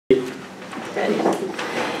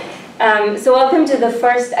So welcome to the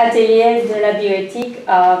first Atelier de la Bioéthique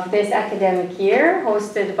of this academic year,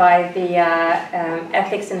 hosted by the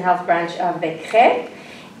Ethics and Health branch of the CRÉ.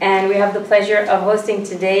 And we have the pleasure of hosting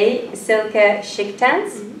today Silke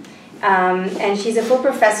Schicktanz. And she's a full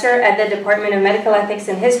professor at the Department of Medical Ethics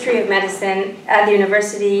and History of Medicine at the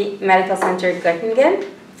University Medical Center Göttingen.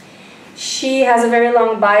 She has a very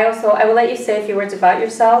long bio, so I will let you say a few words about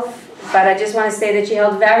yourself, but I just want to say that she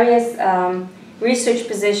held various research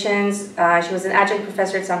positions. She was an adjunct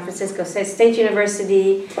professor at San Francisco State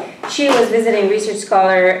University. She was visiting research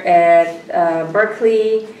scholar at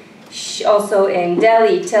Berkeley, also in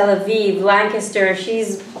Delhi, Tel Aviv, Lancaster.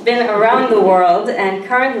 She's been around the world, and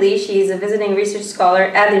currently she's a visiting research scholar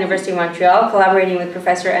at the University of Montreal, collaborating with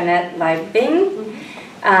Professor Annette Leibing.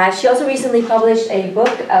 She also recently published a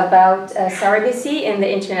book about surrogacy in the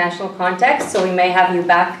international context, so we may have you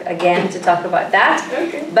back again to talk about that.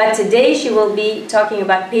 Okay. But today she will be talking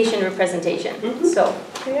about patient representation. So,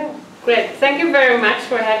 yeah. Great. Thank you very much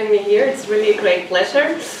for having me here. It's really a great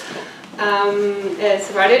pleasure.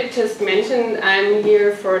 As Radit just mentioned, I'm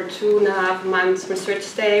here for 2.5 months research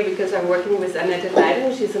stay because I'm working with Annette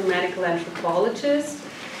Leibing. She's a medical anthropologist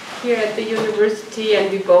here at the university,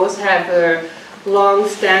 and we both have a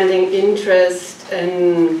long-standing interest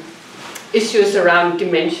in issues around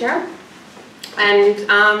dementia. And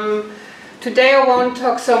today I won't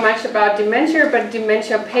talk so much about dementia, but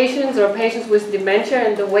dementia patients or patients with dementia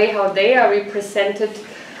and the way how they are represented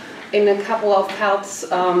in a couple of health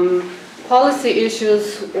policy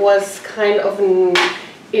issues was kind of an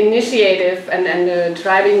initiative and a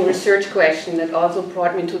driving research question that also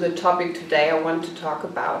brought me to the topic today I want to talk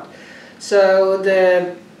about. So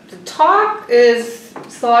the talk is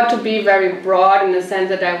thought to be very broad in the sense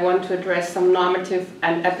that I want to address some normative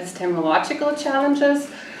and epistemological challenges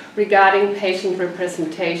regarding patient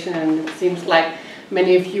representation, and it seems like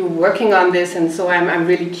many of you are working on this, and so I'm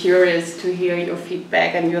really curious to hear your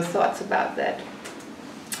feedback and your thoughts about that.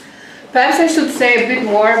 Perhaps I should say a bit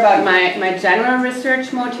more about my general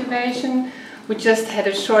research motivation. We just had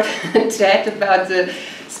a short chat about the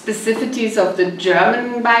specificities of the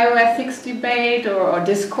German bioethics debate or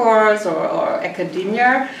discourse or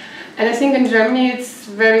academia. And I think in Germany it's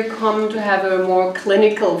very common to have a more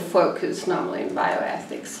clinical focus normally in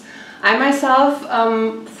bioethics. I myself,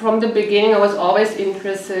 from the beginning, I was always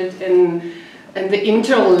interested in the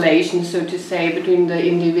interrelation, so to say, between the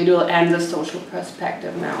individual and the social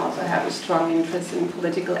perspective. And I also have a strong interest in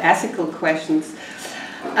political ethical questions.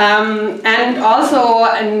 And also,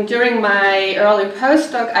 during my early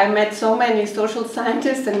postdoc, I met so many social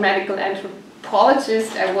scientists and medical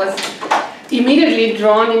anthropologists. I was immediately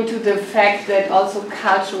drawn into the fact that also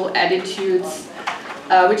cultural attitudes,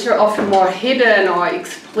 which are often more hidden or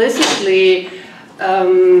explicitly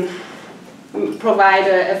provide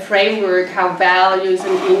a framework how values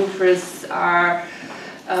and interests are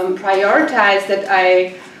prioritized, that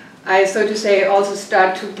I, so to say, also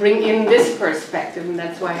start to bring in this perspective, and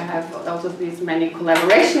that's why I have also these many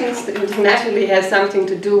collaborations that internationally has something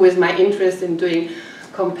to do with my interest in doing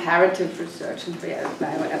comparative research in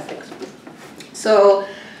bioethics. So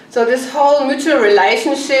this whole mutual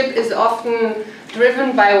relationship is often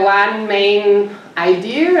driven by one main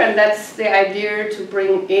idea, and that's the idea to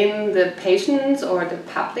bring in the patient's or the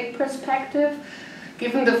public perspective,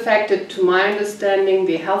 given the fact that, to my understanding,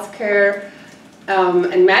 the healthcare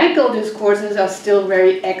and medical discourses are still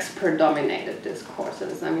very expert-dominated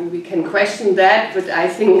discourses. I mean, we can question that, but I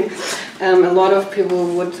think a lot of people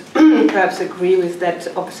would perhaps agree with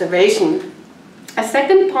that observation. A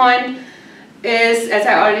second point is, as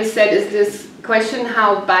I already said, is this question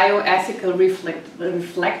how bioethical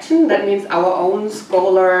reflection, that means our own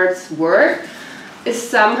scholars' work, is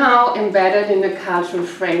somehow embedded in the cultural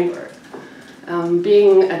framework.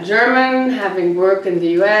 Being a German, having worked in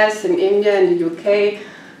the US, in India, in the UK,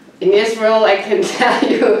 in Israel, I can tell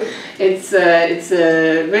you it's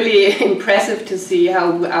really impressive to see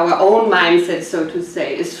how our own mindset, so to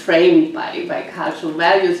say, is framed by cultural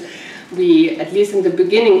values. We, at least in the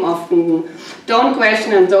beginning, often don't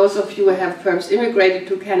question, and those of you who have perhaps immigrated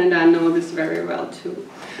to Canada know this very well too.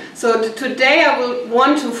 So today I will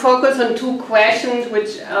want to focus on two questions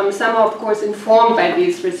which some are of course informed by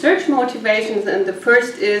these research motivations, and the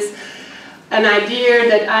first is an idea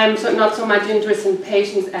that I'm not so much interested in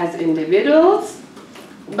patients as individuals,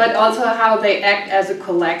 but also how they act as a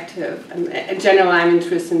collective. And in general I'm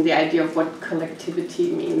interested in the idea of what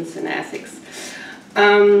collectivity means in ethics.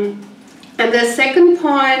 And the second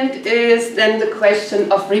point is then the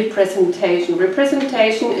question of representation.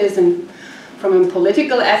 Representation is, from a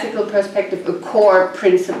political ethical perspective, a core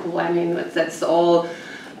principle. I mean, that's all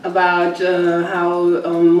about how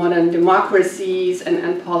modern democracies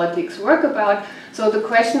and politics work about. So the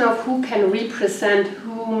question of who can represent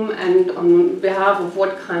whom and on behalf of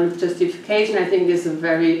what kind of justification, I think, is a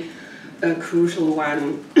very crucial one.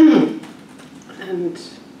 And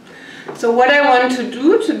so what I want to do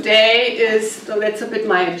today is, so that's a bit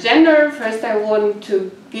my agenda. First I want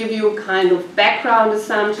to give you a kind of background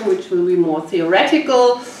assumption, which will be more theoretical,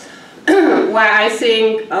 why I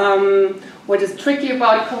think what is tricky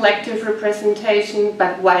about collective representation,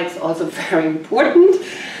 but why it's also very important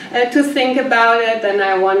to think about it. Then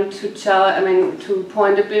I want to to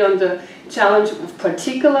point a bit on the challenge of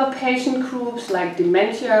particular patient groups like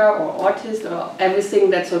dementia or autism or everything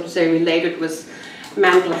that's, so to say, related with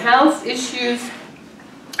mental health issues,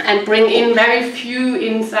 and bring in very few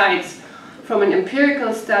insights from an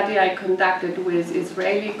empirical study I conducted with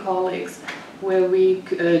Israeli colleagues, where we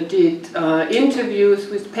did interviews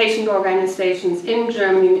with patient organizations in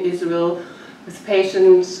Germany and Israel, with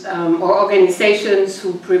patients or organizations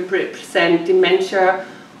who represent dementia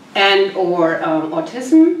and or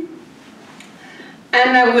autism.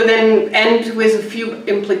 And I will then end with a few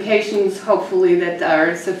implications, hopefully, that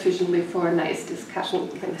are sufficiently for a nice discussion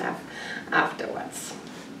we can have afterwards.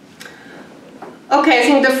 Okay, I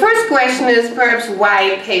think the first question is perhaps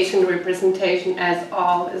why patient representation as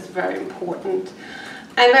all is very important.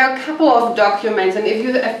 And there are a couple of documents, and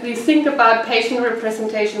if we think about patient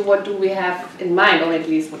representation, what do we have in mind, or at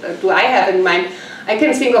least what do I have in mind? I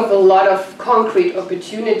can think of a lot of concrete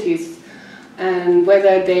opportunities, and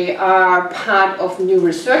whether they are part of new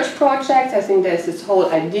research projects. I think there's this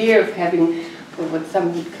whole idea of having what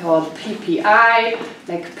some would call PPI,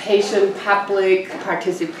 like patient-public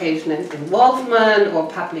participation and involvement, or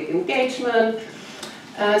public engagement,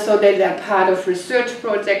 so that they're part of research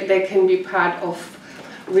projects. They can be part of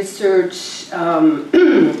research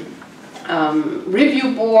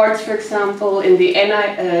review boards, for example. In the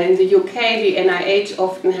UK, the NIH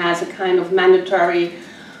often has a kind of mandatory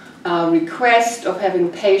request of having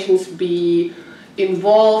patients be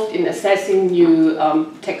involved in assessing new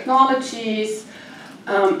technologies.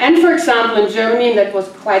 And for example, in Germany, that was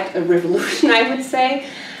quite a revolution, I would say.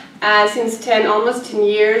 Since almost 10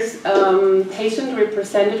 years, patient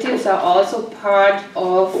representatives are also part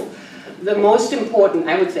of the most important,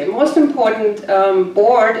 I would say, most important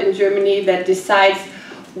board in Germany that decides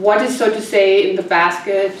what is, so to say, in the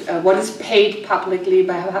basket, what is paid publicly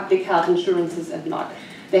by public health insurances and not.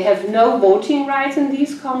 They have no voting rights in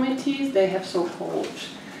these committees. They have so-called,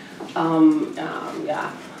 how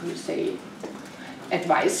do you say,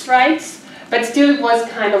 advice rights. But still, it was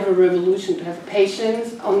kind of a revolution to have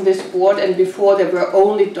patients on this board, and before there were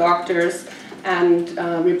only doctors and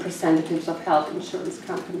representatives of health insurance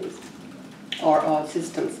companies or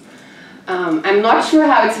systems. I'm not sure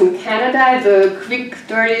how it's in Canada. The quick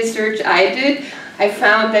dirty search I did, I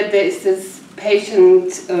found that there is this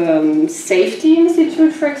Patient Safety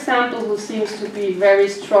Institute, for example, who seems to be very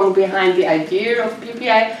strong behind the idea of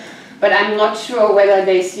PPI, but I'm not sure whether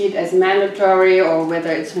they see it as mandatory or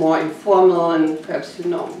whether it's more informal, and perhaps you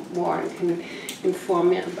know more and can inform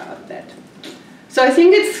me about that. So I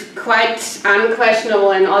think it's quite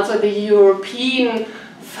unquestionable, and also the European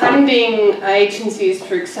funding agencies,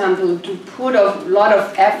 for example, do put a lot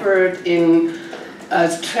of effort in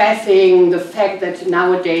stressing the fact that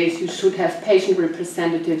nowadays you should have patient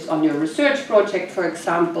representatives on your research project, for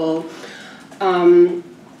example.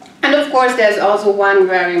 And of course, there's also one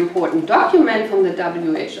very important document from the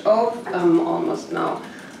WHO, almost now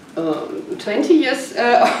 20 years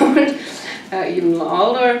old, even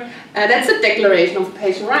older. That's a Declaration of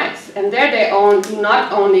Patient Rights. And there they do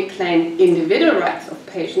not only claim individual rights of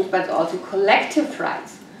patients, but also collective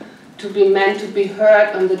rights to be meant to be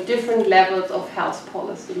heard on the different levels of health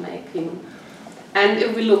policy making. And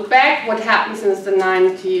if we look back, what happened since the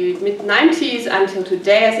mid-90s until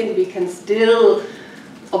today, I think we can still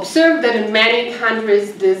observe that in many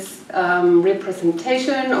countries this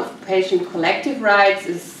representation of patient collective rights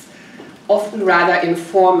is often rather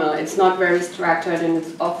informal. It's not very structured, and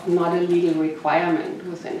it's often not a legal requirement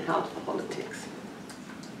within health politics.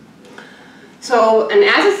 So, an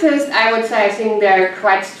ethicist, I would say, I think there are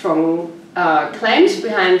quite strong claims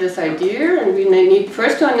behind this idea, and we need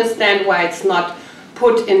first to understand why it's not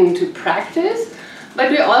put into practice,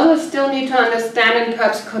 but we also still need to understand and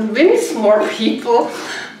perhaps convince more people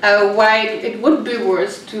why it would be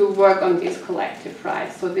worth to work on these collective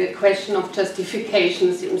rights. So the question of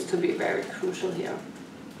justification seems to be very crucial here.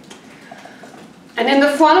 And in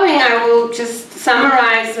the following, I will just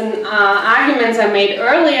summarize an arguments I made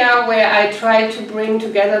earlier, where I tried to bring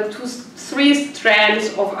together three strands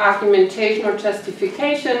of argumentation or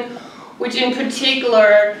justification. which in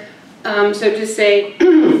particular, so to say,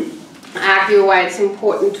 argue why it's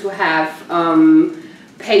important to have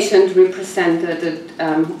patient represented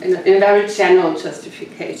in a very general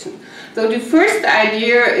justification. So the first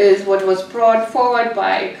idea is what was brought forward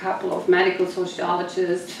by a couple of medical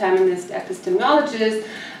sociologists, feminist epistemologists,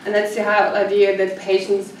 and that's the whole idea that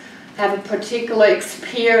patients have a particular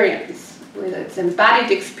experience, whether it's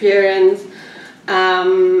embodied experience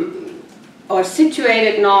or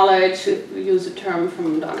situated knowledge, if we use a term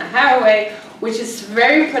from Donna Haraway, which is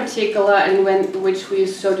very particular and which we,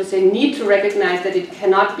 so to say, need to recognize that it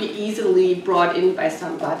cannot be easily brought in by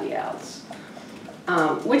somebody else.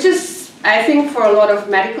 Which is, I think, for a lot of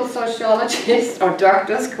medical sociologists or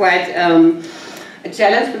doctors quite a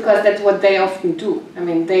challenge, because that's what they often do. I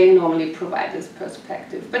mean, they normally provide this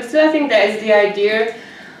perspective. But still, I think there is the idea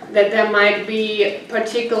that there might be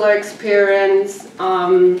particular experience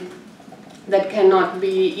that cannot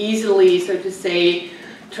be easily, so to say,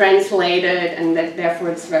 translated, and that therefore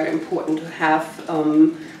it's very important to have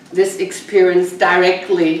this experience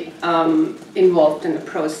directly involved in the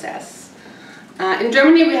process. In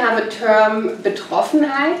Germany we have a term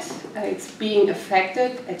Betroffenheit, it's being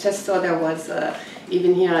affected. I just saw there was,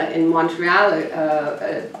 even here in Montreal,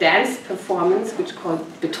 a dance performance which called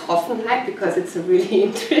Betroffenheit, because it's a really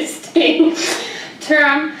interesting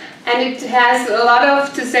term, and it has a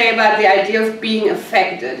lot to say about the idea of being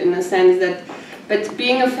affected, in the sense that, but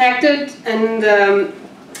being affected, and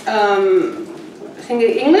I think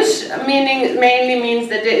the English meaning mainly means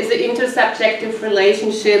that there is an intersubjective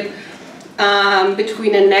relationship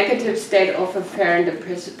between a negative state of affair and the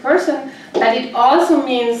person, but it also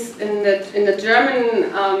means, in the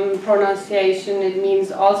German pronunciation, it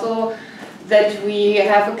means also that we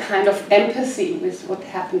have a kind of empathy with what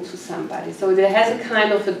happened to somebody. So it has a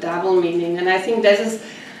kind of a double meaning, and I think this is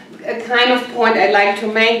a kind of point I'd like to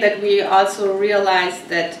make, that we also realize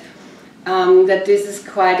that that this is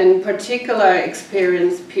quite a particular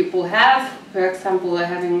experience people have. For example,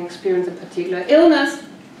 having experienced a particular illness,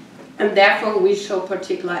 and therefore we show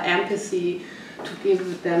particular empathy to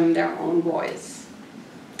give them their own voice.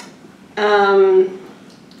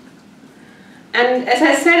 And as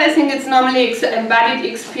I said, I think it's normally embodied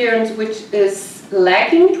experience which is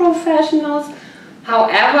lacking professionals.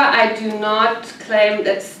 However, I do not claim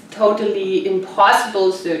that's totally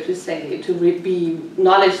impossible, so to say, to be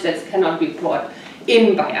knowledge that cannot be brought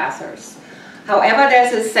in by others. However,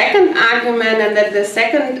 there's a second argument, and that the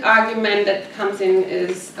second argument that comes in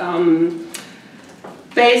is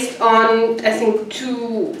based on, I think,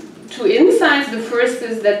 two insights. The first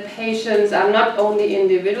is that patients are not only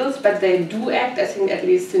individuals, but they do act, I think at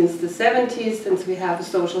least since the 70s, since we have a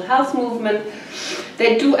social health movement,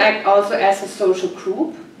 they do act also as a social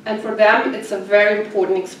group. And for them, it's a very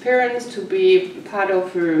important experience to be part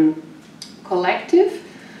of a collective.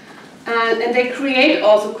 And they create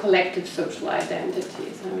also collective social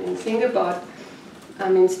identities. I mean, think about,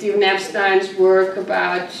 Stephen Epstein's work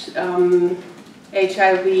about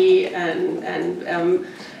HIV and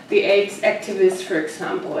the AIDS activists, for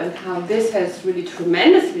example, and how this has really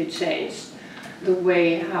tremendously changed the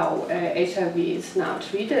way how HIV is now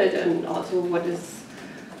treated, and also what is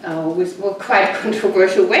with quite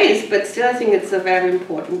controversial ways, but still I think it's a very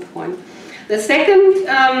important point. The second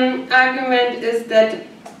argument is that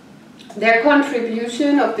their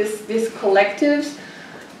contribution of these collectives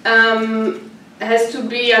has to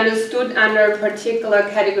be understood under a particular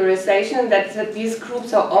categorization, that these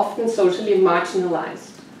groups are often socially marginalized.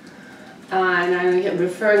 And I'm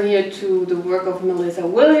referring here to the work of Melissa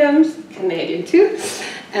Williams, Canadian too.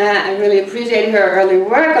 I really appreciate her early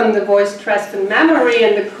work on the voice, trust and memory,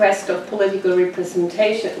 and the quest of political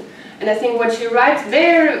representation. And I think what she writes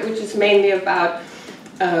there, which is mainly about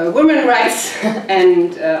women's rights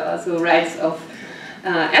and also rights of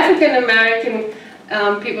African American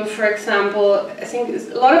people, for example, I think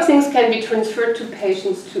a lot of things can be transferred to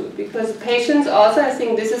patients too, because patients also, I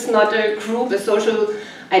think this is not a group, a social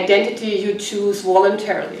identity you choose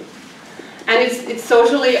voluntarily. And it's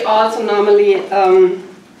socially also normally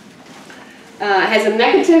has a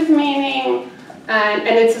negative meaning,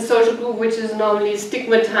 and it's a social group which is normally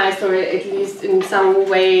stigmatized, or at least in some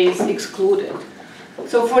ways excluded.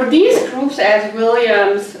 So for these groups, as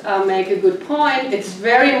Williams make a good point, it's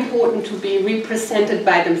very important to be represented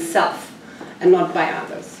by themselves and not by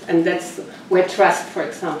others. And that's where trust, for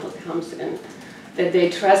example, comes in. That they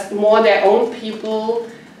trust more their own people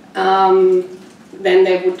than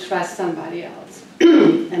they would trust somebody else.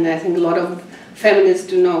 And I think a lot of feminists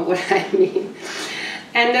do know what I mean.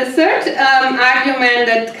 And the third argument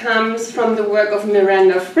that comes from the work of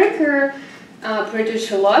Miranda Fricker, a British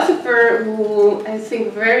philosopher who I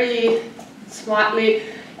think very smartly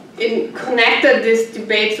connected these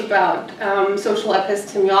debates about social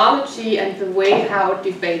epistemology and the way how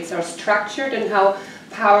debates are structured and how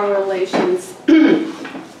power relations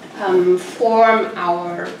form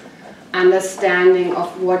our understanding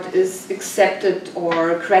of what is accepted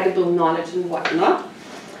or credible knowledge and what not.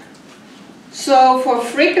 So for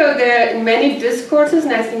Fricke, there are many discourses,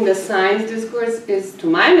 and I think the science discourse is, to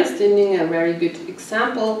my understanding, a very good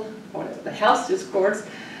example, or the health discourse.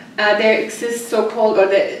 There exists so-called, or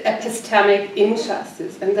the epistemic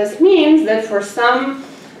injustice, and this means that for some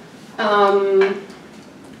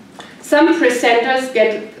presenters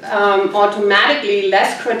get automatically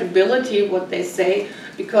less credibility what they say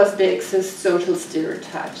because there exist social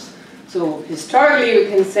stereotypes. So historically, we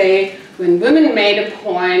can say when women made a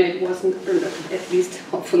point, it wasn't, at least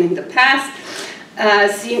hopefully in the past,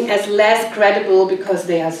 seen as less credible because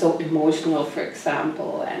they are so emotional, for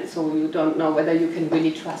example, and so you don't know whether you can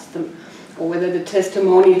really trust them or whether the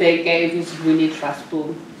testimony they gave is really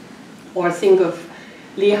trustable. Or think of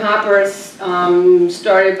Lee Harper's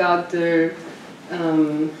story about the,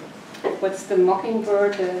 what's the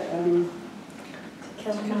mockingbird?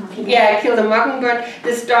 Yeah, Kill the Mockingbird.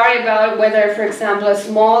 The story about whether, for example, a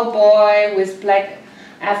small boy with black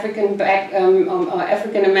African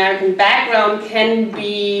American background can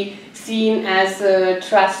be seen as a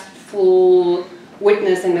trustful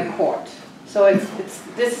witness in a court. So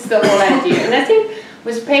this is the whole idea. And I think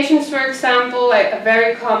with patients, for example, a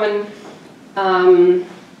very common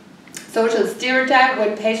social stereotype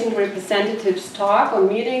when patient representatives talk on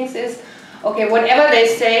meetings is, okay, whatever they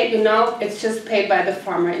say, you know, it's just paid by the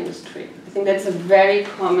pharma industry. I think that's a very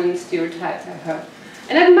common stereotype I heard.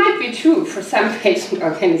 And that might be true for some patient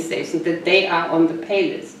organizations, that they are on the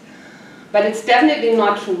pay list. But it's definitely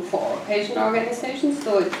not true for all patient organizations.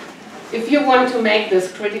 So if you want to make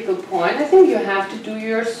this critical point, I think you have to do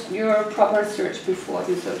your proper search before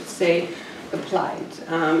you, so to say, apply it.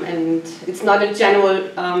 And it's not a general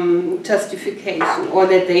justification, or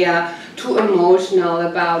that they are too emotional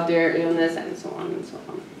about their illness and so on and so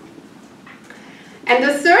on. And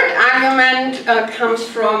the third argument comes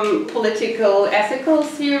from political ethical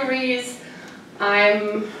theories.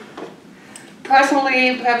 I'm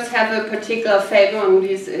personally perhaps have a particular favor on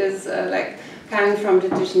these, is like coming from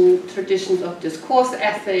traditions of discourse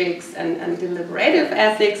ethics and deliberative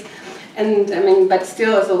ethics. And I mean, but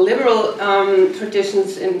still as a liberal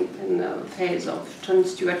traditions in the phase of John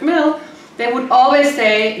Stuart Mill, they would always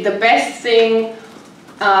say the best thing,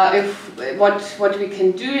 what we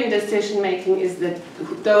can do in decision making is that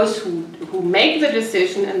those who make the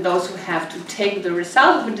decision and those who have to take the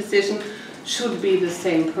result of the decision should be the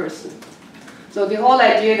same person. So the whole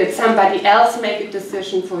idea that somebody else make a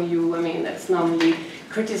decision for you, I mean, that's normally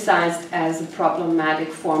criticized as a problematic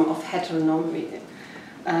form of heteronormative.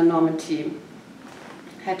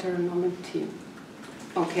 Heteronormative.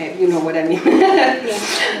 Okay, you know what I mean.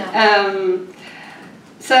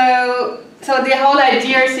 So the whole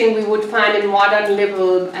idea thing we would find in modern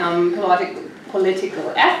liberal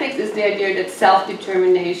political ethics is the idea that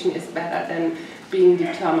self-determination is better than being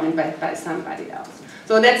determined by somebody else.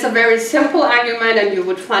 So that's a very simple argument, and you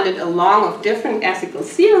would find it along of different ethical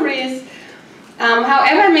theories.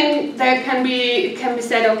 However, I mean, it can be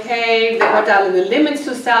said, okay, what are the limits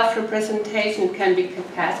to self-representation? It can be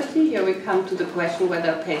capacity. Here we come to the question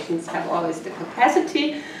whether patients have always the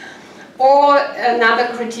capacity. Or another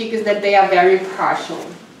critique is that they are very partial.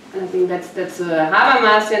 And I think that's a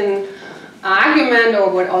Habermasian argument, or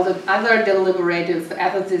what all the other deliberative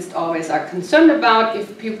ethicists always are concerned about.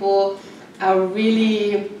 If people are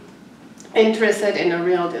really interested in a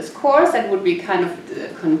real discourse, that would be kind of the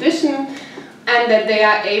condition, and that they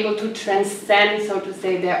are able to transcend, so to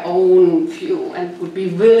say, their own view and would be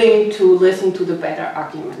willing to listen to the better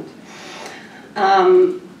argument.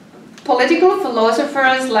 Political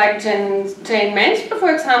philosophers like Jane Mansfield, for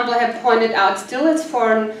example, have pointed out still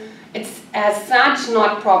it's as such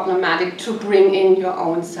not problematic to bring in your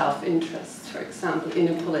own self-interests, for example, in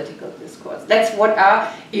a political discourse. That's what our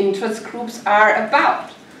interest groups are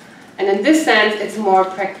about. And in this sense, it's more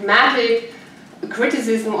pragmatic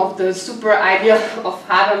criticism of the super ideal of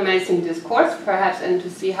Habermasian discourse, perhaps, and to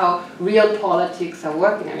see how real politics are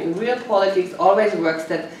working. I mean, real politics always works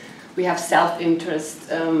that we have self-interest,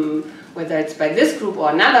 whether it's by this group or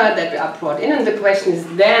another, that are brought in, and the question is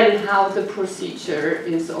then how the procedure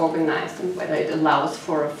is organized and whether it allows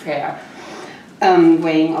for a fair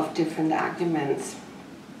weighing of different arguments.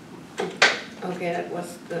 Okay, that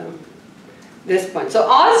was this point. So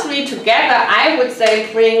all three together, I would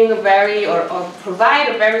say, bring a very, or provide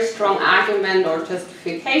a very strong argument or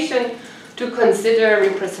justification to consider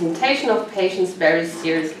representation of patients very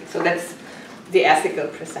seriously. So that's the ethical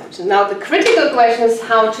presumption. Now the critical question is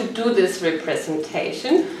how to do this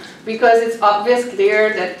representation, because it's obvious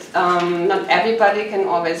clear that not everybody can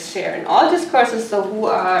always share in all discourses, so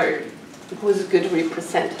who's a good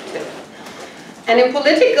representative? And in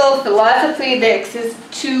political philosophy there exist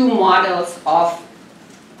two models of,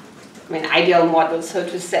 ideal models, so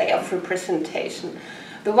to say, of representation.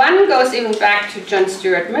 The one goes even back to John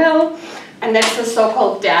Stuart Mill, and that's the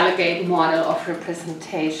so-called delegate model of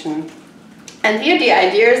representation. And here the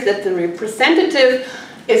idea is that the representative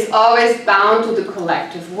is always bound to the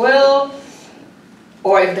collective will,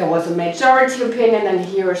 or if there was a majority opinion, then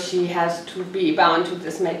he or she has to be bound to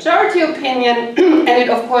this majority opinion. And it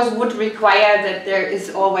of course would require that there is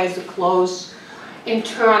always a close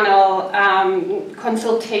internal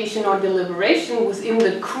consultation or deliberation within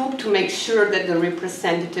the group to make sure that the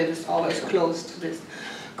representative is always close to this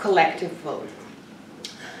collective will.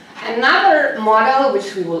 Another model,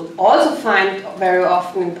 which we will also find very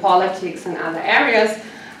often in politics and other areas,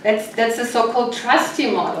 that's the so-called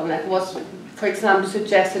trustee model that was, for example,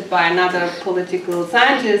 suggested by another political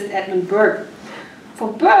scientist, Edmund Burke.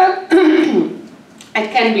 For Burke,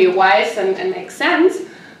 it can be wise and make sense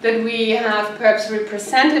that we have perhaps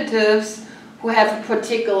representatives who have a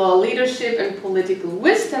particular leadership and political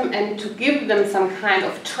wisdom, and to give them some kind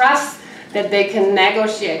of trust that they can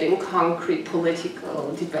negotiate in concrete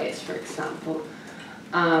political debates, for example.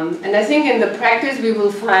 And I think in the practice we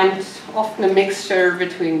will find often a mixture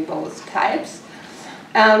between both types.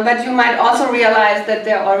 But you might also realize that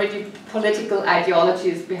there are already political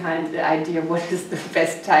ideologies behind the idea of what is the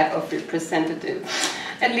best type of representative.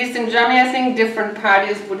 At least in Germany, I think different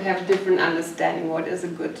parties would have different understanding what is a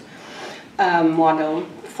good model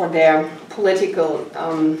for their political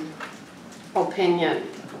opinion.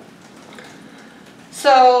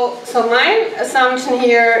 So my assumption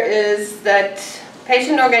here is that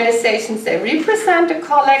patient organizations, they represent a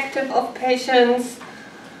collective of patients,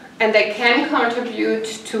 and they can contribute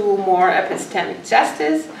to more epistemic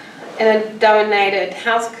justice in a dominated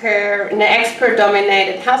healthcare, in an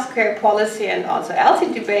expert-dominated healthcare policy and also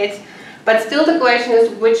healthy debates. But still the question is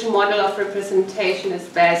which model of representation is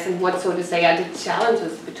best, and what, so to say, are the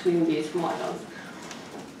challenges between these models.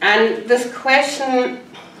 And this question,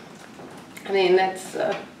 that's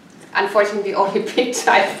unfortunately the only picture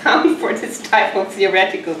I found for this type of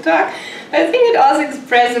theoretical talk. But I think it also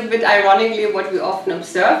expresses a bit ironically what we often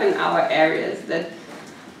observe in our areas, that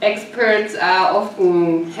experts are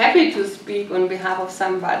often happy to speak on behalf of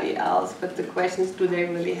somebody else, but the question is, do they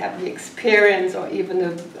really have the experience or even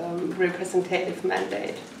a representative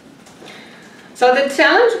mandate? So the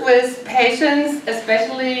challenge with patients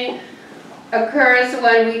especially occurs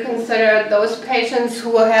when we consider those patients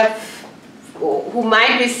who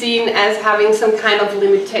might be seen as having some kind of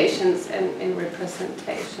limitations in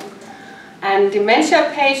representation. And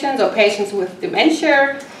dementia patients, or patients with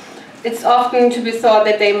dementia, it's often to be thought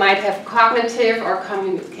that they might have cognitive or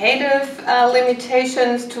communicative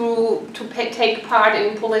limitations to take part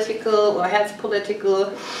in political or health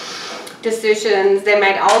political decisions. They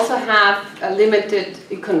might also have limited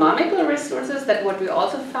economical resources. That's what we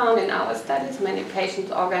also found in our studies. Many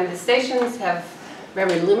patient organizations have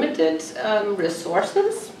very limited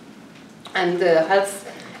resources, and the health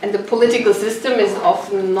and the political system is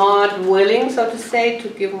often not willing, so to say, to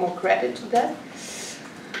give more credit to that.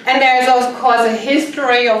 And there is, of course, a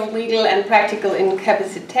history of legal and practical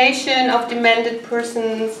incapacitation of demented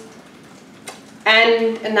persons.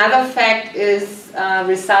 And another fact is a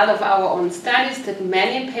result of our own studies that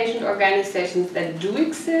many patient organizations that do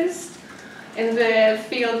exist in the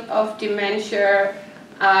field of dementia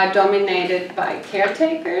are dominated by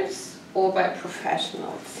caretakers or by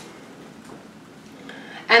professionals.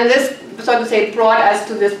 And this, so to say, brought us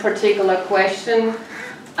to this particular question.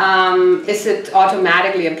 Is it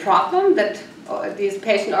automatically a problem that these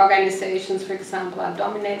patient organizations, for example, are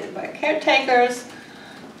dominated by caretakers?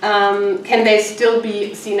 Can they still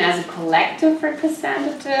be seen as a collective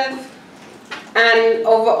representative? And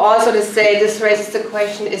overall, so to say, this raises the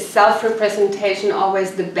question, is self-representation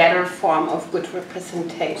always the better form of good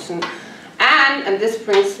representation? And this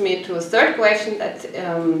brings me to a third question that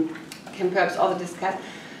can perhaps also discuss.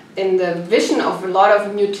 In the vision of a lot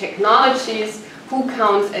of new technologies, who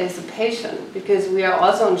counts as a patient? Because we are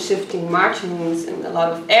also on shifting margins in a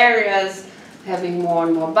lot of areas, having more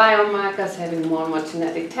and more biomarkers, having more and more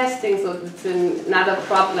genetic testing, so it's another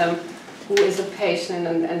problem. Who is a patient,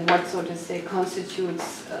 and what, so to say,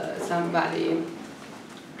 constitutes somebody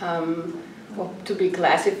to be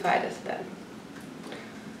classified as that?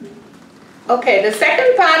 Okay, the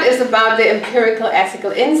second part is about the empirical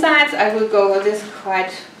ethical insights. I will go over this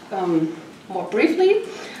quite more briefly.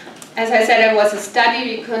 As I said, it was a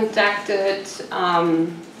study we conducted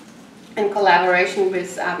in collaboration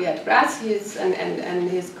with Aviad Bras and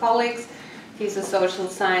his colleagues. He's a social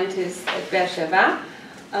scientist at Beersheba.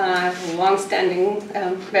 I have a long-standing,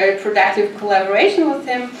 very productive collaboration with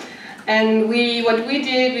him. And what we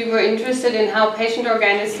did, we were interested in how patient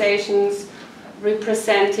organizations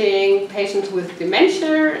representing patients with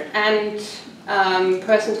dementia and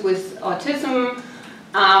persons with autism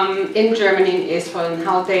in Germany and Israel, and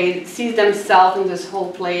how they see themselves in this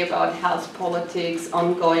whole play about health politics,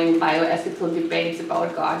 ongoing bioethical debates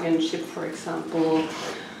about guardianship, for example,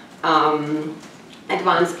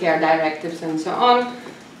 advanced care directives, and so on.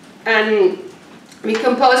 And we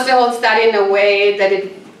composed the whole study in a way that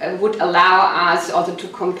it would allow us also to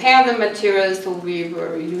compare the materials, so we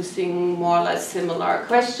were using more or less similar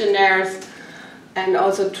questionnaires, and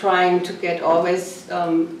also trying to get always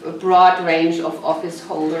a broad range of office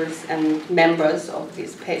holders and members of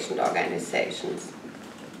these patient organizations.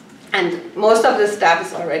 And most of the stuff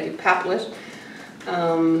is already published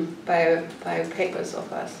by papers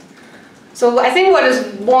of us. So I think what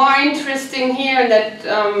is more interesting here, that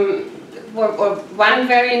one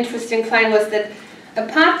very interesting find was that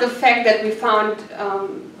apart the fact that we found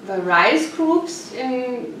various groups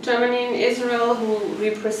in Germany and Israel who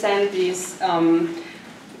represent these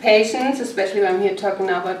patients, especially when we're talking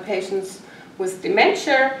now about patients with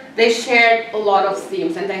dementia, they shared a lot of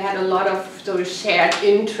themes, and they had a lot of sort of shared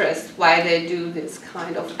interest why they do this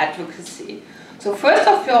kind of advocacy. So first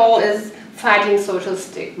of all is fighting social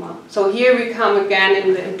stigma. So here we come again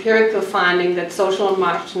in the empirical finding that social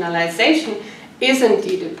marginalization is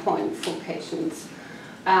indeed a point for patients,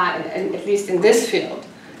 and at least in this field.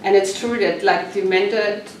 And it's true that like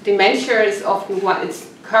dementia is often what it's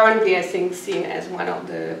currently, I think, seen as one of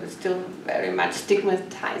the still very much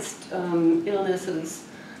stigmatized illnesses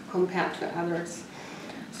compared to others.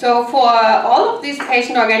 So for all of these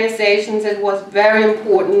patient organizations, it was very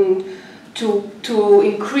important to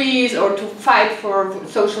increase or to fight for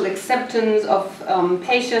social acceptance of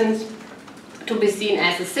patients, to be seen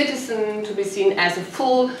as a citizen, to be seen as a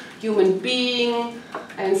full human being,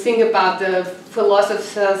 and think about the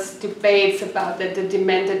philosophers' debates about that the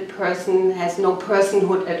demented person has no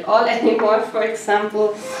personhood at all anymore, for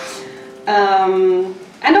example.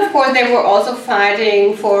 And of course they were also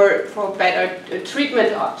fighting for better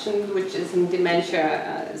treatment options, which is in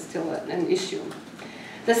dementia still an issue.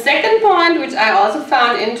 The second point, which I also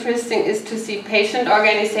found interesting, is to see patient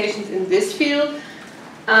organizations in this field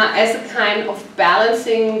as a kind of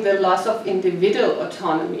balancing the loss of individual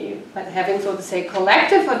autonomy, but having, so to say,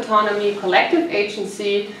 collective autonomy, collective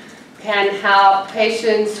agency can help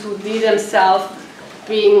patients who see themselves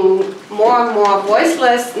being more and more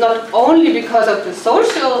voiceless, not only because of the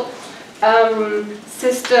social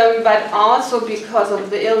system, but also because of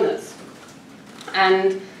the illness.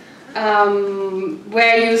 And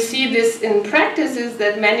where you see this in practice is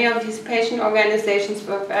that many of these patient organizations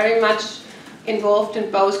were very much involved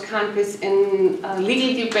in both countries in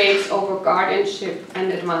legal debates over guardianship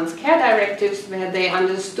and advanced care directives, where they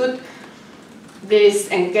understood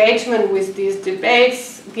this engagement with these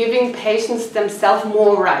debates, giving patients themselves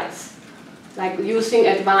more rights, like using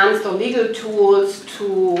advanced or legal tools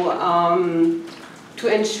to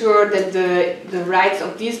ensure that the rights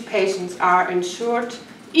of these patients are ensured,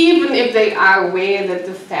 even if they are aware that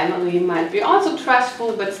the family might be also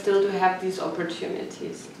trustful, but still to have these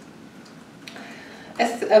opportunities.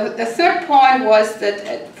 The third point was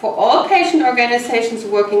that for all patient organizations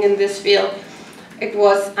working in this field, it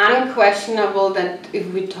was unquestionable that if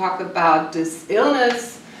we talk about this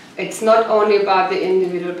illness, it's not only about the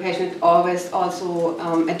individual patient, it always also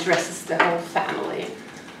addresses the whole family.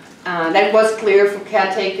 That was clear for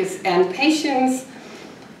caretakers and patients,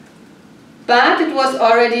 but it was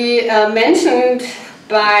already mentioned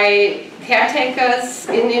by caretakers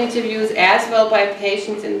in interviews as well by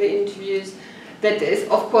patients in the interviews that there is,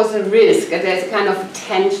 of course, a risk, and there's kind of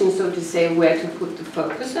tension, so to say, where to put the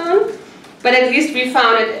focus on. But at least we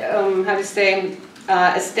found it, how to say,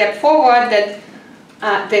 a step forward that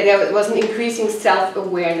there was an increasing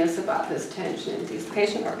self-awareness about this tension in these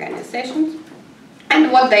patient organizations.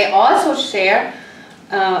 And what they also share,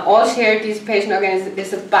 all share these patient organizations,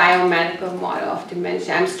 is a biomedical model of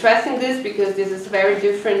dementia. I'm stressing this because this is very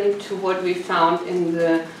different to what we found in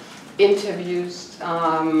the interviews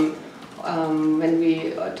when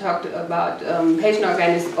we talked about patient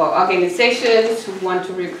organizations who want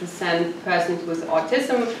to represent persons with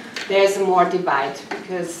autism. There's more divide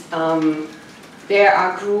because there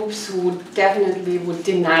are groups who definitely would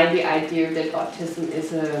deny the idea that autism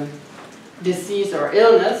is a disease or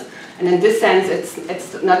illness, And in this sense,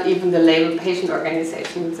 it's not even the label patient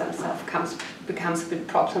organization itself becomes a bit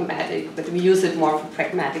problematic, but we use it more for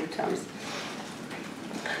pragmatic terms.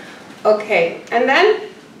 Okay, and then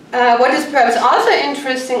what is perhaps also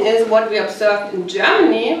interesting is what we observed in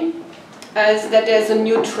Germany is that there's a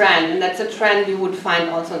new trend, and that's a trend we would find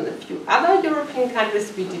also in a few other European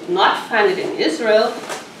countries. We did not find it in Israel,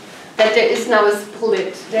 that there is now a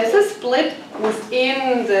split. There's a split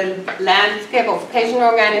within the landscape of patient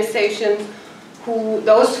organizations,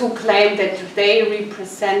 those who claim that they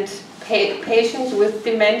represent patients with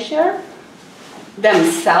dementia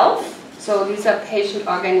themselves. So these are patient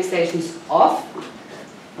organizations of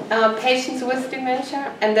patients with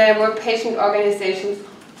dementia, and there were patient organizations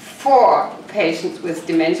for patients with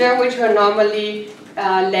dementia, which were normally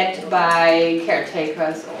led by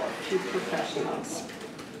caretakers or field professionals.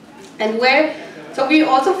 And so we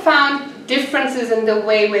also found differences in the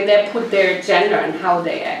way where they put their gender and how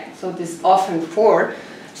they act. So this often for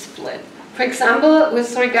split. For example,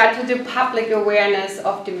 with regard to the public awareness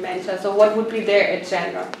of dementia, so what would be their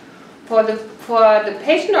agenda? For the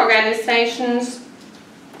patient organizations,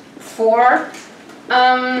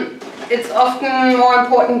 it's often more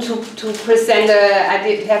important to present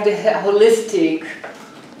have the holistic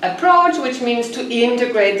approach, which means to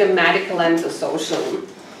integrate the medical and the social.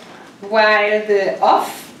 While the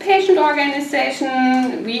off-patient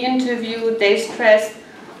organization we interviewed, they stressed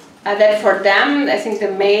that for them, I think the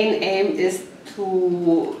main aim is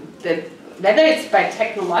whether it's by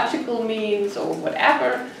technological means or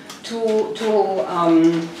whatever, to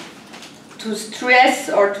stress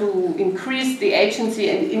or to increase the agency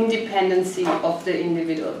and independency of the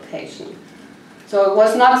individual patient. So it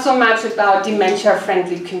was not so much about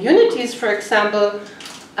dementia-friendly communities, for example,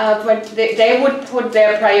 but they would put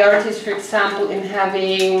their priorities, for example, in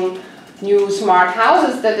having new smart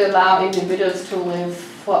houses that allow individuals to live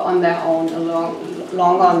on their own,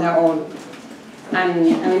 longer on their own. And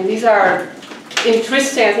I mean, these are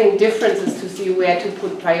interesting, I think, differences to see where to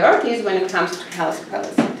put priorities when it comes to health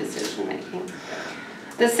policy decision making.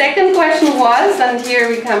 The second question was, and here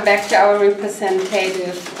we come back to our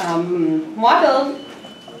representative model,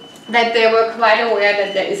 that they were quite aware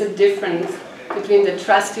that there is a difference between the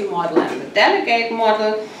trustee model and the delegate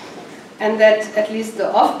model, and that at least the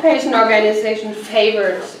off-patient organization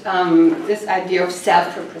favored this idea of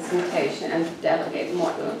self-representation and the delegate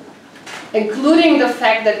model, including the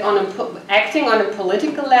fact that acting on a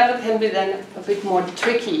political level can be then a bit more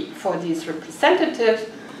tricky for these representatives,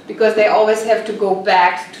 because they always have to go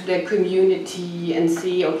back to their community and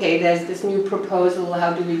see, okay, there's this new proposal,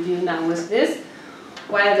 how do we deal now with this?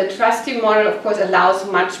 While the trustee model, of course, allows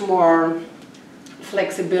much more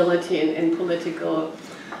flexibility in political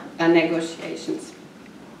negotiations.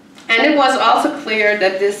 And it was also clear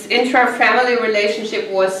that this intra-family relationship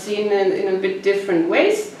was seen in a bit different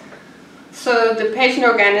ways. So the patient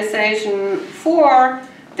organization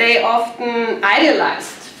they often idealized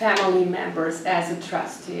family members as a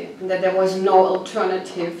trustee, and that there was no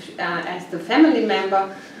alternative as the family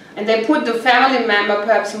member, and they put the family member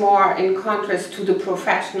perhaps more in contrast to the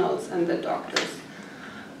professionals and the doctors.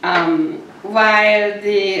 While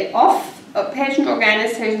the off-patient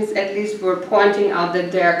organizations at least were pointing out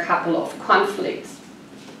that there are a couple of conflicts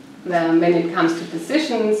when it comes to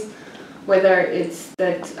decisions, whether it's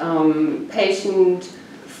that patients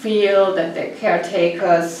feel that their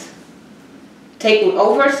caretakers taking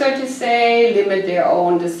over, so to say, limit their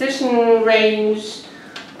own decision range,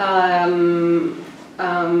 more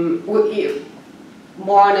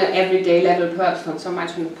on an everyday level, perhaps not so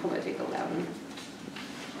much on a political level.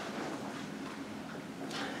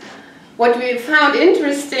 What we found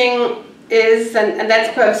interesting is, and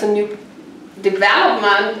that's perhaps a new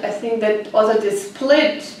development, I think that also the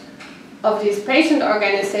split of these patient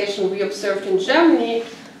organizations we observed in Germany,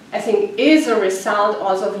 I think, is a result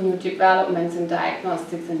also of new developments in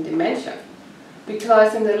diagnostics and dementia.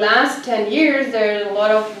 Because in the last 10 years, there are a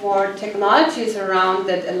lot of more technologies around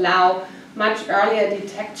that allow much earlier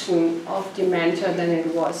detection of dementia than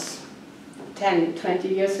it was 10, 20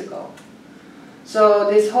 years ago. So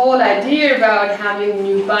this whole idea about having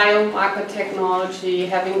new biomarker technology,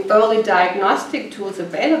 having early diagnostic tools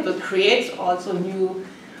available, creates also new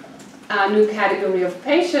category of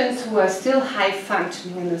patients who are still high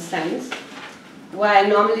functioning in a sense, while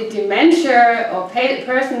normally dementia or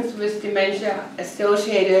persons with dementia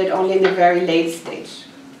associated only in the very late stage.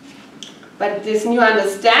 But this new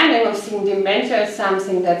understanding of seeing dementia as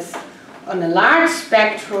something that's on a large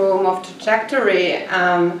spectrum of trajectory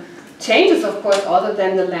changes, of course, other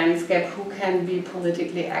than the landscape, who can be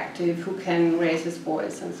politically active, who can raise his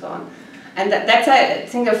voice, and so on. And that's, I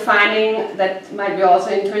think, a finding that might be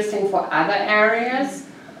also interesting for other areas,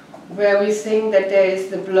 where we think that there is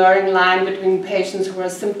the blurring line between patients who are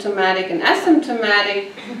symptomatic and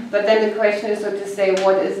asymptomatic, but then the question is, so to say,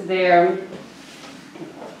 what is their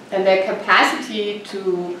capacity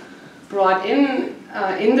to brought in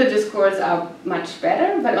the discourse are much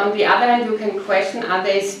better, but on the other hand, you can question, are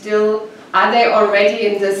they already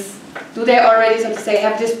in this, do they already, so to say,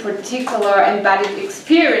 have this particular embodied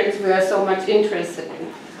experience we are so much interested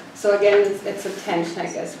in? So again, it's a tension, I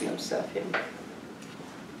guess, we observe here.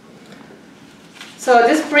 So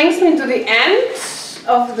this brings me to the end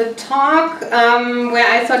of the talk, where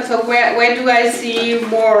I thought, so where do I see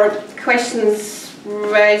more questions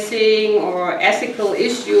raising or ethical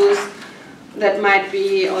issues that might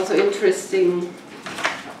be also interesting?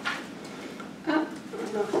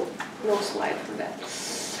 No slide for that.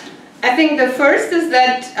 I think the first is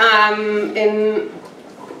that in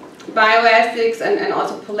bioethics and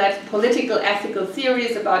also political ethical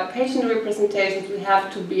theories about patient representations, we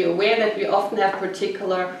have to be aware that we often have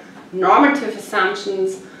particular normative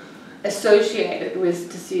assumptions associated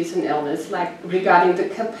with disease and illness, like regarding the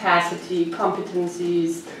capacity,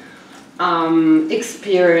 competencies,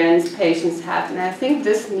 experience patients have. And I think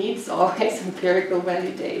this needs always empirical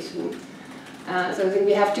validation. So I think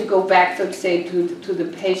we have to go back, so to say, to the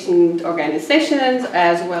patient organizations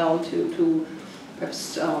as well to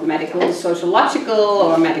perhaps medical sociological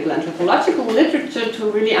or medical anthropological literature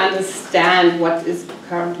to really understand what is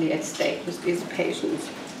currently at stake with these patients.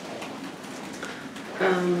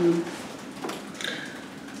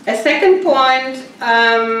 A second point,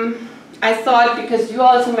 I thought, because you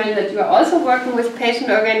also meant that you are also working with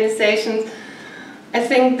patient organizations, I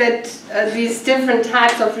think that these different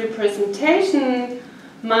types of representation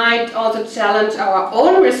might also challenge our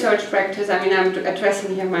own research practice. I mean, I'm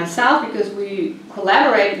addressing here myself because we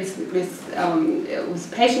collaborate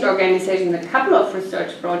with patient organizations in a couple of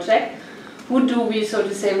research projects. Who do we, so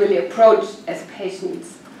to say, really approach as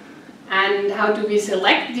patients? And how do we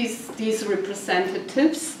select these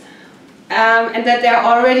representatives? And that there are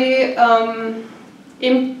already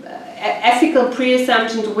ethical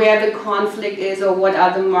pre-assumptions where the conflict is or what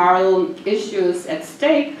are the moral issues at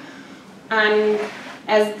stake. And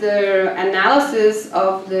as the analysis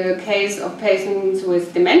of the case of patients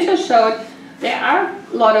with dementia showed, there are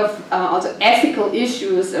a lot of also ethical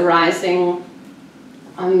issues arising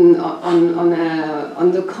on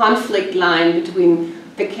the conflict line between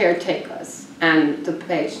the caretakers and the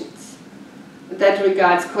patients. That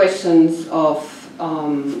regards questions of,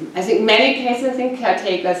 I think many cases, I think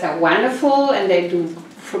caretakers are wonderful and they do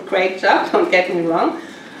a great job, don't get me wrong.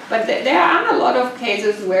 But there are a lot of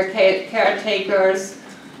cases where caretakers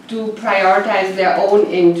do prioritize their own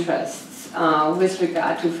interests with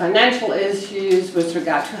regard to financial issues, with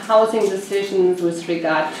regard to housing decisions, with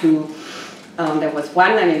regard to, there was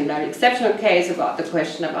one, I mean, very exceptional case about the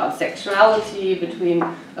question about sexuality between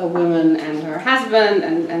a woman and her husband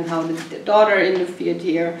and how the daughter interfered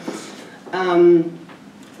here.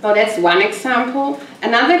 So that's one example.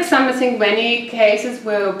 Another example, I think many cases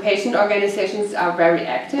where patient organizations are very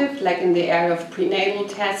active, like in the area of prenatal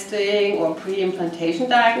testing or pre-implantation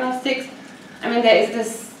diagnostics. I mean, there is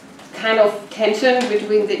this kind of tension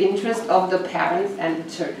between the interest of the parents and the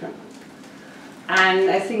children. And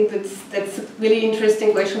I think that's a really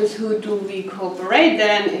interesting question, is who do we cooperate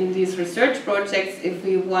then in these research projects if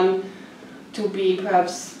we want to be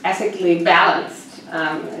perhaps ethically balanced.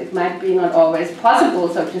 It might be not always possible,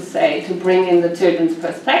 so to say, to bring in the children's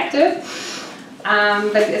perspective,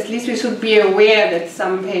 but at least we should be aware that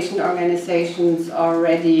some patient organizations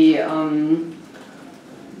already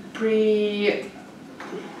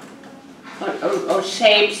or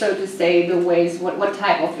shape, so to say, the ways, what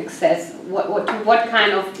type of access, what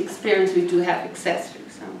kind of experience we do have access, for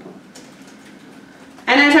example.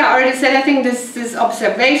 And as I already said, I think this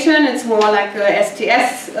observation, it's more like a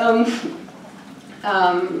STS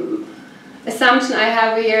assumption I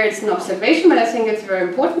have here. It's an observation, but I think it's very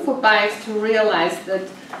important for bias to realize that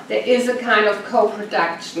there is a kind of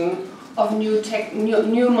co-production of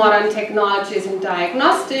new modern technologies in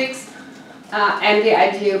diagnostics, and the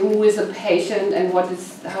idea who is a patient and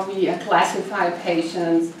how we classify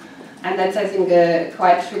patients. And that's, I think, a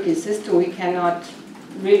quite tricky system we cannot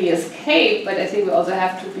really escape, but I think we also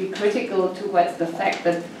have to be critical towards the fact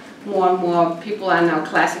that more and more people are now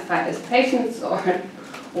classified as patients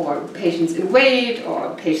or patients in wait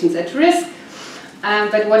or patients at risk.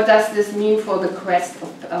 But what does this mean for the quest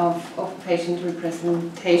of patient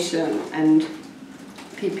representation and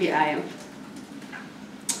PPI?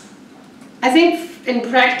 I think in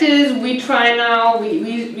practice we try now,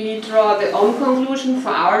 we draw the own conclusion for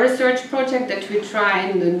our research project that we try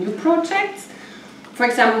in the new projects. For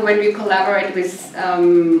example, when we collaborate with,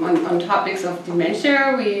 on topics of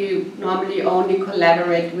dementia, we normally only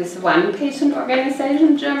collaborate with one patient organization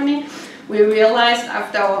in Germany. We realized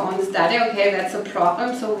after our own study, okay, that's a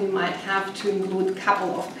problem, so we might have to include a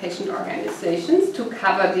couple of patient organizations to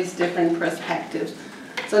cover these different perspectives.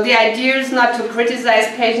 So the idea is not to criticize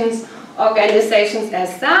patients' organizations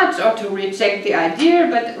as such or to reject the idea,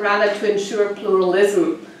 but rather to ensure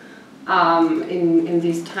pluralism in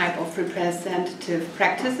these type of representative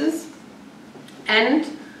practices. And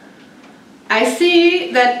I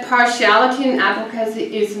see that partiality in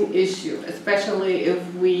advocacy is an issue, especially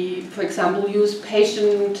if we, for example, use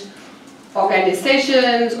patient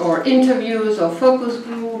organizations or interviews or focus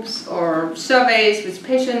groups or surveys with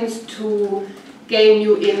patients to gain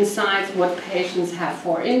new insights, what patients have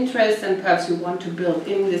for interests, and perhaps we want to build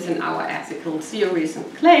in this in our ethical theories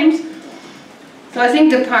and claims. So I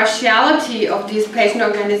think the partiality of these patient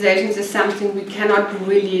organizations is something we cannot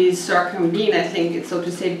really circumvent. I think it's, so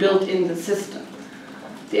to say, built in the system.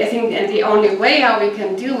 I think, and the only way how we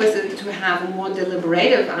can deal with it is to have a more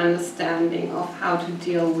deliberative understanding of how to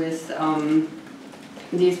deal with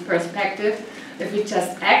these perspectives. If we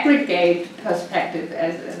just aggregate perspective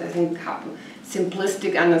as I think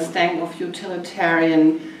simplistic understanding of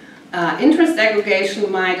utilitarian interest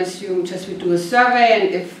aggregation might assume just we do a survey,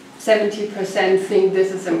 and if 70% think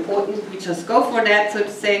this is important, we just go for that, so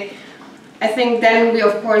to say. I think then we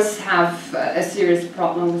of course have a serious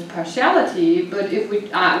problem with partiality, but if we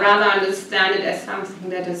rather understand it as something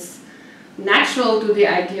that is natural to the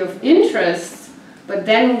idea of interest, but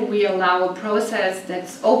then we allow a process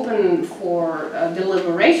that's open for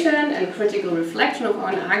deliberation and critical reflection of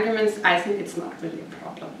our arguments, I think it's not really a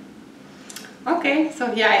problem. Okay,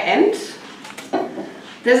 so here I end.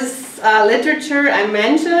 This is literature I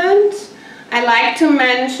mentioned. I like to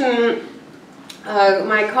mention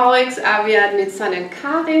my colleagues Aviad, Nitzan and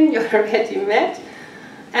Karin, you already met.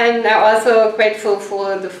 And I'm also grateful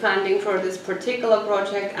for the funding for this particular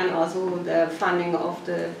project and also the funding of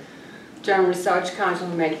the German Research Council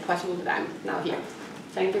who made it possible that I'm now here.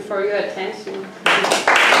 Thank you for your attention.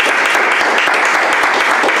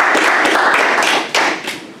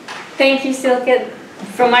 Thank you, Silke.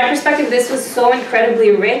 From my perspective, this was so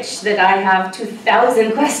incredibly rich that I have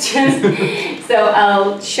 2,000 questions. So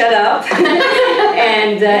I'll shut up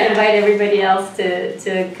and invite everybody else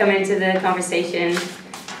to come into the conversation.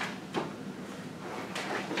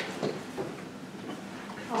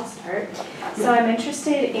 I'll start. So I'm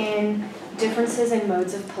interested in differences in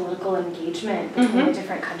modes of political engagement between the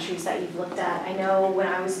different countries that you've looked at. I know when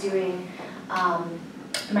I was doing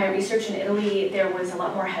my research in Italy, there was a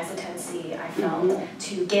lot more hesitancy, I felt,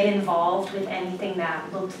 to get involved with anything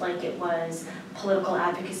that looked like it was political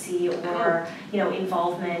advocacy or, you know,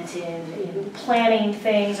 involvement in planning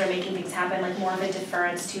things or making things happen, like more of a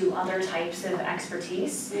deference to other types of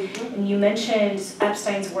expertise. And you mentioned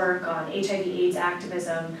Epstein's work on HIV/AIDS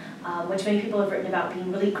activism, which many people have written about being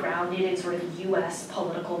really grounded in sort of US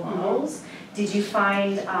political models. Did you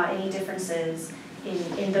find any differences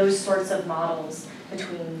in those sorts of models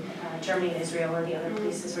between Germany and Israel or the other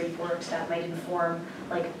places where you've worked that might inform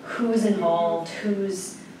like who's involved,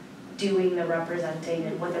 who's doing the representing,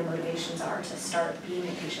 and what their motivations are to start being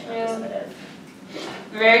a patient representative?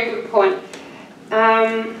 Very good point.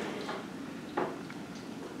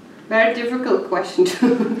 Very difficult question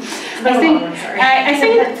too. I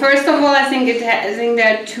think first of all, I think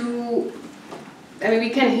there are two. I mean,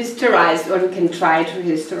 we can historize, or we can try to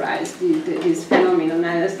historize this phenomenon.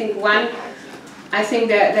 And I think I think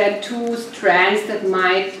there are two strands that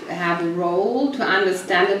might have a role to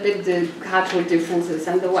understand a bit the cultural differences.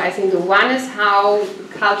 And I think the one is how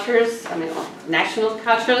cultures, I mean, national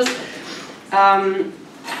cultures, have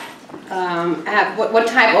what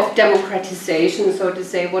type of democratization, so to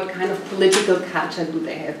say, what kind of political culture do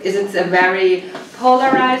they have? Is it a very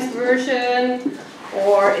polarized version?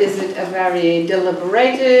 Or is it a very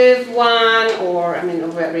deliberative one, or I mean a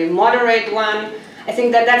very moderate one? I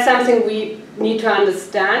think that's something we need to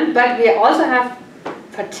understand, but we also have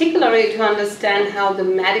particularly to understand how the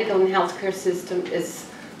medical and healthcare system is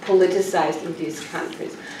politicized in these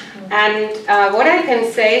countries. And what I can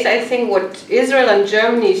say is I think what Israel and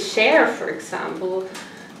Germany share, for example,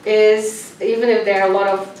 is even if there are a lot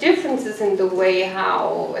of differences in the way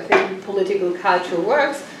how I think political culture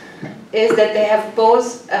works, is that they have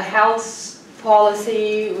both a health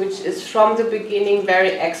policy which is from the beginning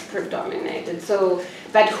very expert dominated. So,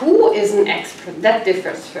 but who is an expert? That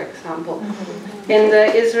differs, for example. In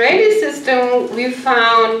the Israeli system, we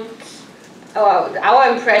found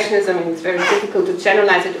our impression is, I mean, it's very difficult to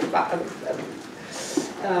generalize it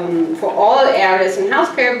for all areas in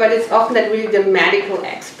healthcare, but it's often that really the medical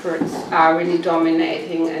experts are really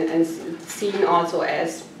dominating and seen also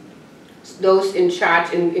as those in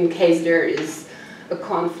charge in case there is a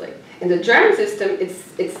conflict. In the German system,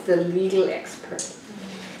 it's the legal expert.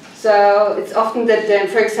 So it's often that,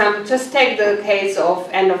 for example, just take the case of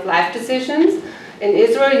end-of-life decisions. In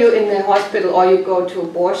Israel, you're in the hospital or you go to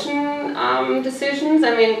abortion decisions.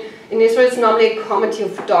 I mean, in Israel, it's normally a committee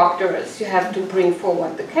of doctors. You have to bring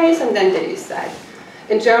forward the case and then they decide.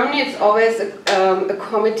 In Germany, it's always a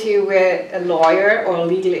committee where a lawyer or a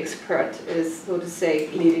legal expert is, so to say,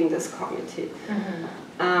 leading this committee.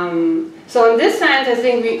 So in this sense, I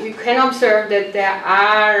think we can observe that there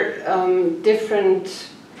are different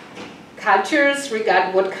cultures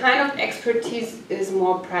regarding what kind of expertise is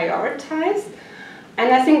more prioritized.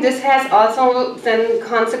 And I think this has also then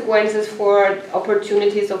consequences for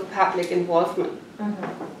opportunities of public involvement.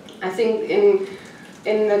 I think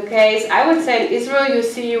in the case, I would say in Israel, you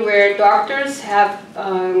see where doctors have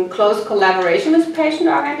close collaboration with patient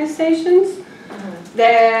organizations.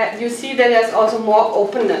 There you see that there's also more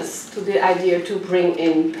openness to the idea to bring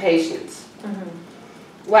in patients.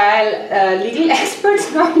 While legal experts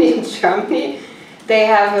normally in Germany, they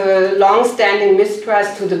have a long-standing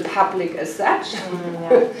mistrust to the public as such,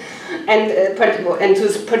 and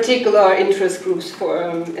to particular interest groups for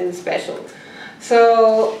in special.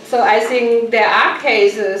 So I think there are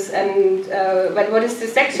cases, and but what is the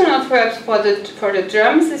sectional perhaps for the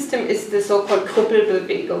German system is the so-called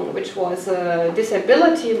Krüppelbewegung, which was a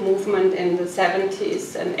disability movement in the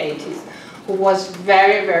 70s and 80s, who was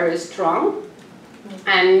very, very strong,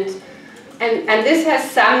 and this has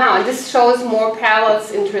somehow, and this shows more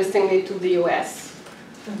parallels, interestingly, to the US.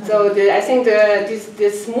 So I think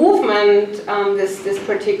this movement, this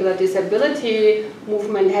particular disability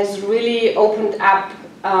movement has really opened up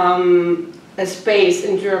a space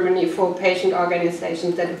in Germany for patient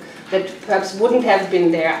organizations that perhaps wouldn't have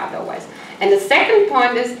been there otherwise. And the second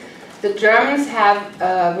point is the Germans have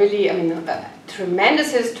really, I mean, a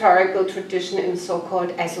tremendous historical tradition in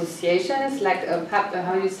so-called associations, like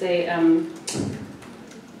how do you say,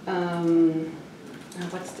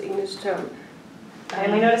 what's the English term?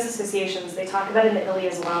 And we notice associations, they talk about it in Italy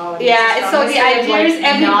as well. Yeah, so the idea is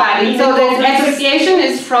everybody. So the association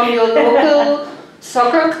is from your local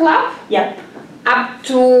soccer club up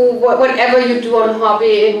to whatever you do on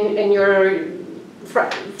hobby in your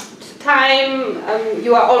time.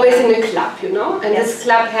 You are always in a club, you know, and this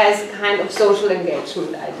club has kind of social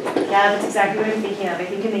engagement idea. Yeah, that's exactly what I'm thinking of. I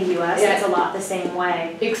think in the US it's a lot the same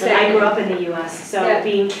way. Exactly. I grew up in the US, so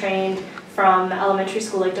being trained from elementary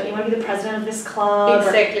school, like, don't you want to be the president of this club?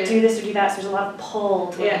 Exactly. Or do this or do that. So there's a lot of pull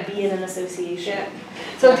to be in an association.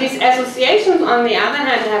 So these associations, on the other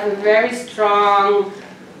hand, have a very strong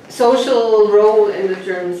social role in the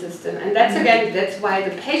German system. And that's again, that's why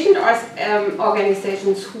the patient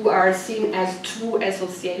organizations who are seen as true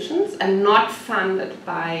associations and not funded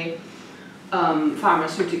by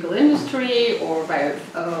pharmaceutical industry or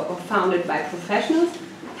founded by professionals,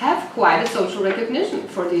 have quite a social recognition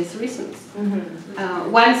for these reasons.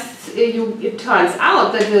 Once it turns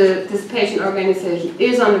out that this patient organization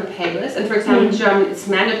is on the pay list, and for example in Germany it's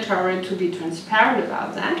mandatory to be transparent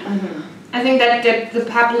about that, I think that the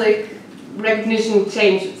public recognition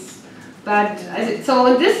changes. But so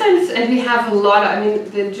in this sense, and we have a lot, I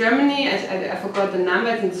mean, in Germany, I forgot the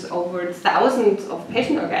number, it's over thousands of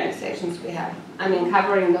patient organizations we have, I mean,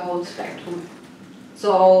 covering the whole spectrum.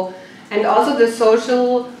 So, and also the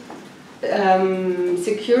social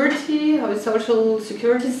security, or social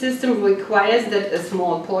security system requires that a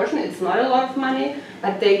small portion, it's not a lot of money,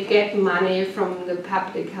 but they get money from the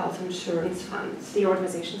public health insurance funds. The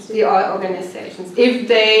organizations do? The organizations. If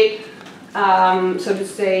they, so to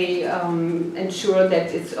say, ensure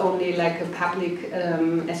that it's only like a public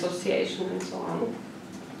association and so on.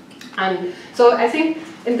 And so I think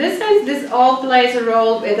in this sense, this all plays a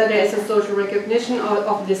role, whether there is a social recognition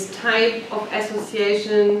of this type of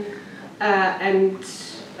association, and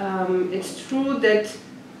it's true that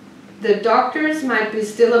the doctors might be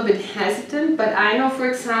still a bit hesitant, but I know, for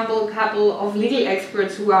example, a couple of legal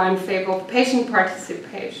experts who are in favor of patient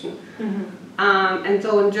participation. And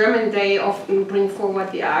so in German, they often bring forward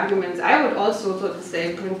the arguments. I would also, so to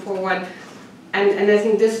say, bring forward, and I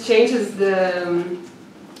think this changes the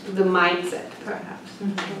mindset, perhaps.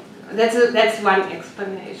 That's one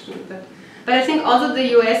explanation. But I think also the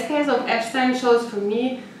US case of Epstein shows for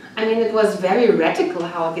me, I mean, it was very radical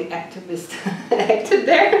how the activists acted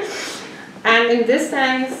there. And in this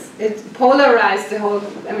sense, it polarized the whole,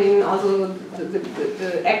 I mean, also the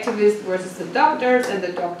activists versus the doctors and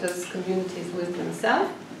the doctors' communities with themselves.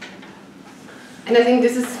 And I think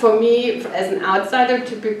this is, for me, as an outsider,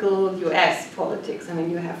 typical US politics. I mean,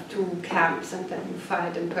 you have two camps and then you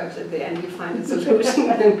fight and perhaps at the end you find a solution.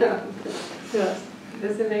 Yes.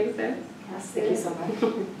 Does it make sense? Yes, thank you so much.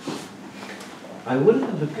 I would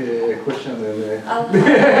have a question.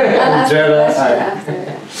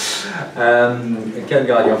 Ken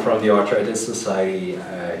Gagnon from the Arthritis Society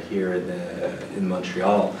here in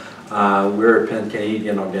Montreal. We're a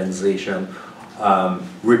pan-Canadian organization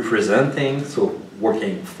representing, so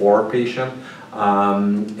working for patients.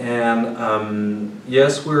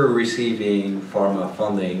 Yes, we're receiving pharma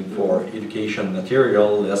funding for education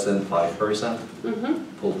material, less than 5%.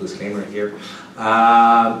 Full disclaimer here.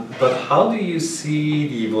 But how do you see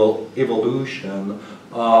the evolution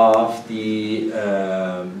of the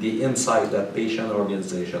insight that patient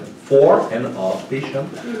organization for and of patient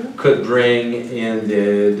could bring in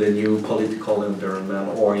the new political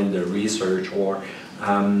environment or in the research, or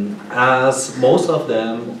as most of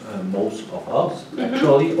them, most of us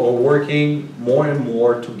actually are working more and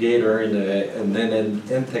more together in an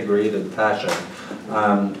integrated fashion.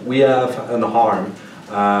 We have an arm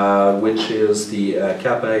which is the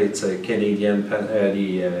CAPA. It's a Canadian,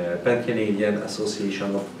 the Pan-Canadian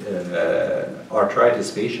Association of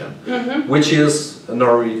Arthritis Patients, which is an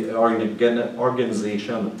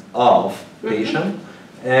organization of patients,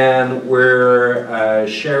 and we're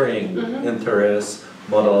sharing interests,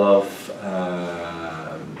 model of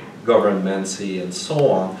governancy and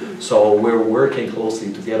so on. So we're working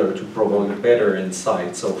closely together to provide better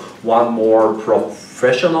insight. So one more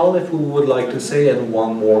professional, if we would like to say, and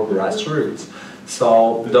one more grassroots.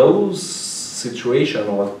 So those situations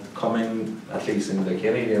are coming, at least in the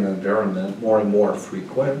Canadian environment, more and more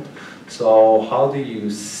frequent. So how do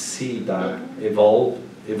you see that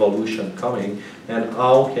evolution coming, and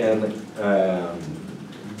how can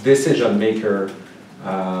decision maker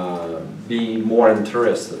be more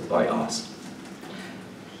interested by us?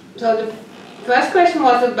 So the first question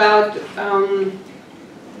was about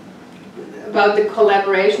the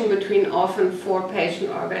collaboration between of and for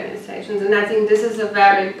patient organizations, and I think this is a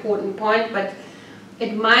very important point, but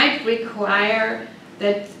it might require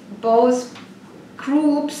that both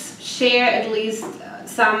groups share at least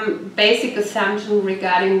some basic assumption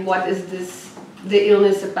regarding what is the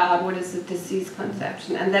illness about, what is the disease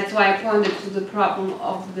conception. And that's why I pointed to the problem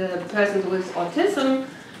of the persons with autism.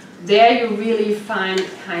 There you really find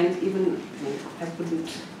even, I wouldn't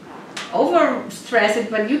over-stress it,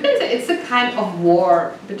 but you can say it's a kind of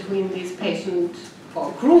war between these patient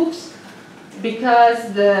or groups,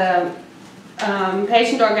 because the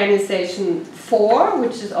patient organization 4,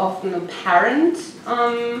 which is often a parent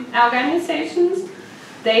organizations,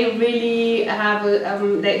 they really have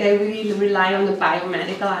they really rely on the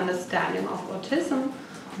biomedical understanding of autism,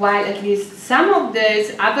 while at least some of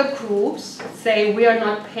these other groups say we are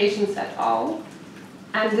not patients at all,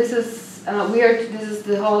 and this is this is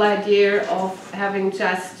the whole idea of having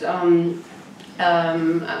just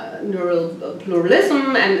neural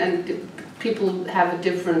pluralism, and people have a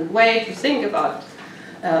different way to think about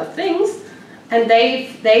things. And they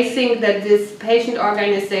think that this patient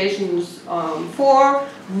organizations for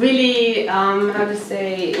really, how to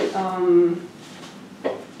say,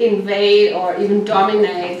 invade or even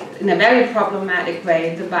dominate in a very problematic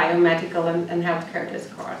way the biomedical and healthcare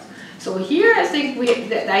discourse. So here I think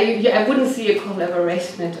I wouldn't see a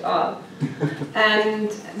collaboration at all, and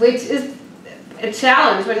which is a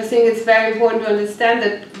challenge, but I think it's very important to understand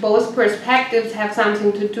that both perspectives have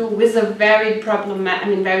something to do with a very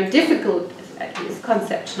very difficult, at least,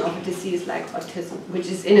 conception of a disease like autism, which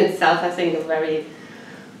is in itself, I think, a very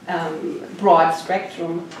broad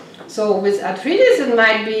spectrum. So with arthritis it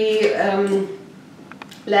might be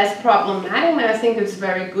less problematic, and I think it's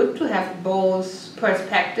very good to have both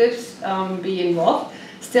perspectives be involved.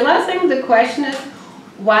 Still, I think the question is,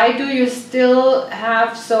 why do you still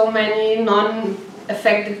have so many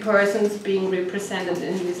non-affected persons being represented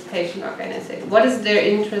in this patient organization? What is their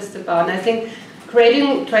interest about? And I think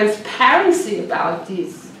creating transparency about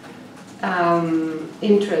these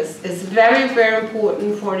interests is very, very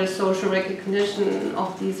important for the social recognition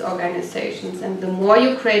of these organizations. And the more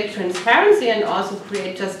you create transparency and also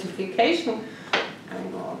create justification,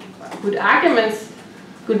 good arguments,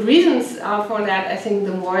 good reasons for that, I think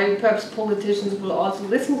the more perhaps politicians will also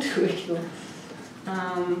listen to you.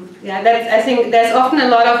 I think there's often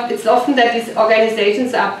it's often that these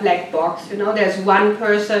organizations are black box, there's one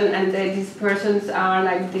person and these persons are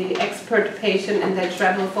like the expert patient, and they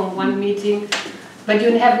travel from one meeting but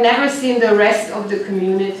you have never seen the rest of the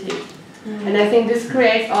community. And I think this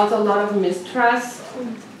creates also a lot of mistrust,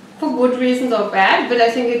 for good reasons or bad, but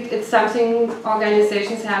I think it's something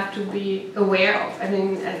organizations have to be aware of. I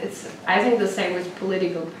mean, I think the same with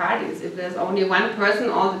political parties. If there's only one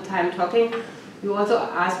person all the time talking, you also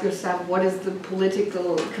ask yourself, what is the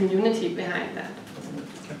political community behind that?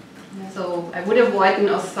 So I would avoid an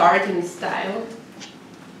authoritarian style.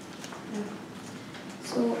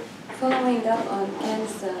 So following up on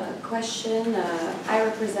Ken's question, I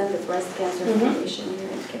represent the Breast Cancer Foundation here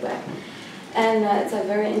in Quebec. And it's a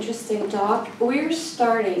very interesting talk. We're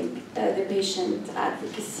starting the patient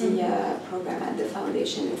advocacy program at the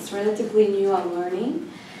foundation. It's relatively new on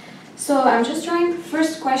learning. So I'm just trying,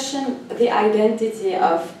 first question, the identity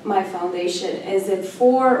of my foundation. Is it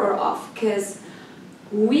for or off? Because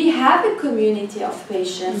we have a community of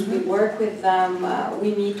patients. We work with them.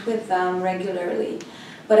 We meet with them regularly.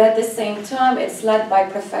 But at the same time, it's led by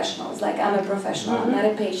professionals. Like, I'm a professional, I'm not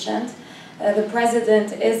a patient. The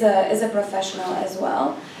president is a professional as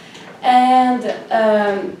well. And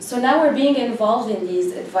so now we're being involved in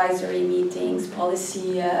these advisory meetings,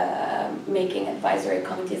 policy making advisory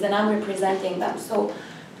committees, and I'm representing them. So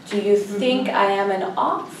do you think I am an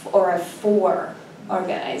off or a for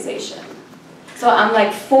organization? So I'm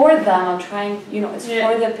like for them, I'm trying, you know, it's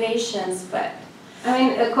for the patients, but... I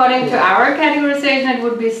mean, according to our categorization, it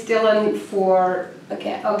would be still a for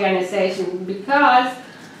organization, because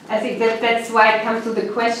I think that's why it comes to the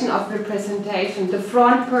question of representation. The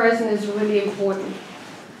front person is really important.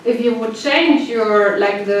 If you would change your,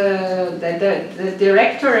 like the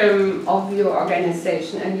directorium of your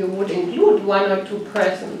organization, and you would include one or two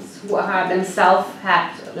persons who are themselves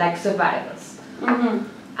like survivors,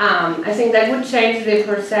 I think that would change the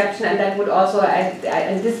perception, and that would also,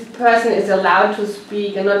 and this person is allowed to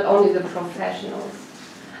speak, and not only the professionals.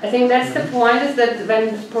 I think that's the point, is that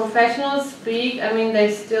when professionals speak, I mean, they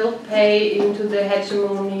still pay into the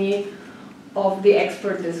hegemony of the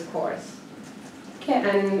expert discourse. Okay.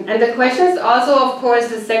 And the question is also, of course,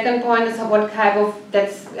 the second point is what type of,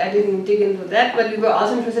 I didn't dig into that, but we were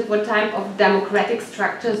also interested what type of democratic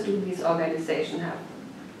structures do these organizations have?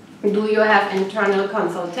 Do you have internal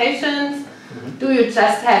consultations? Do you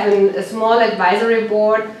just have a small advisory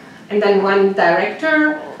board and then one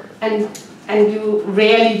director? And you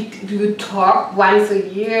rarely do you talk once a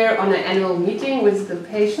year on an annual meeting with the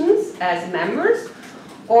patients as members?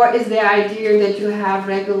 Or is the idea that you have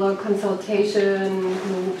regular consultation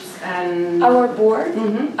groups and... Our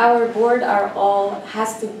board are all,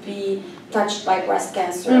 has to be touched by breast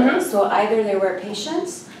cancer. So either they were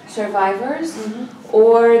patients, survivors,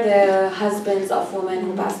 or the husbands of women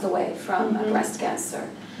who passed away from breast cancer.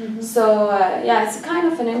 So yeah, it's kind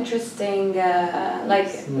of an interesting,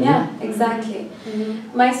 exactly.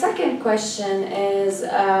 My second question is,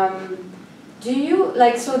 do you,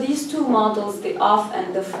 so these two models, the off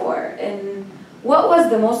and the for, and what was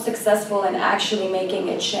the most successful in actually making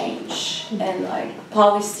a change and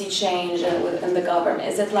policy change in the government?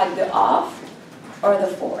 Is it like the off or the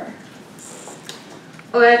for?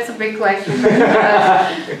 Oh, that's a big question.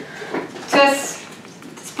 Just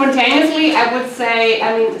spontaneously, I would say,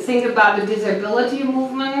 I mean, think about the disability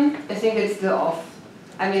movement. I think it's the off.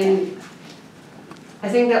 I mean, I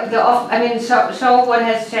think the off, I mean, show what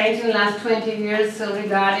has changed in the last 20 years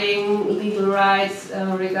regarding legal rights,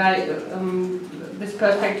 regarding with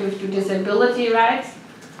perspective to disability rights.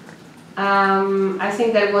 I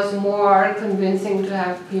think that was more convincing to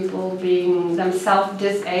have people being themselves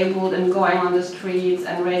disabled and going on the streets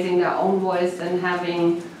and raising their own voice and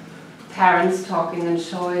having parents talking and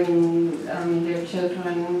showing their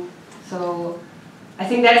children. So I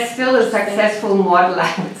think that's still a successful model,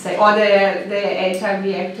 I would say. Or the HIV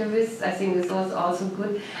activists, I think this was also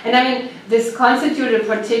good. And I mean, this constituted a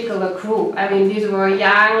particular group. I mean, these were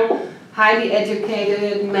young, highly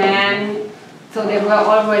educated men. So they were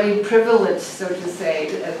already privileged, so to say.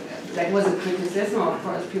 That was a criticism, of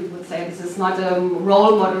course. People would say this is not a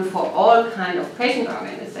role model for all kind of patient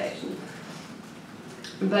organizations.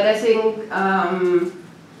 But I think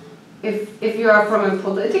if you are from a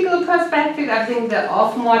political perspective, I think the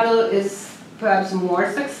off model is perhaps more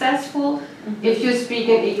successful. If you speak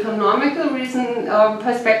in economical reason or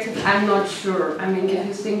perspective, I'm not sure. I mean, if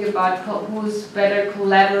you think about who's better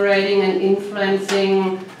collaborating and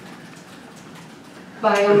influencing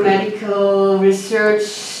biomedical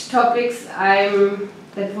research topics,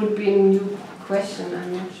 that would be a new question,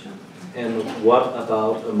 I'm not sure. And what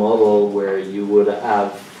about a model where you would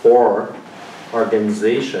have 4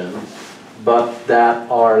 organizations, but that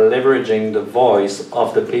are leveraging the voice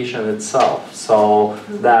of the patient itself? So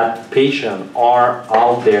that patient are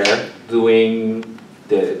out there doing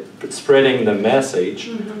spreading the message,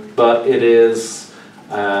 but it is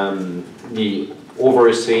the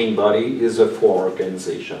overseeing body is a for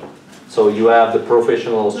organization. So you have the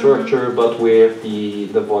professional structure, but with the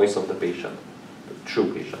voice of the patient, the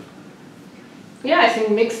true patient. Yeah, I think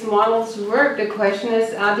mixed models work. The question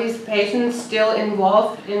is, are these patients still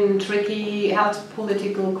involved in tricky health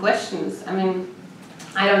political questions? I mean,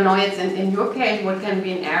 I don't know, it's in your case, what can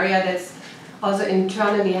be an area that's also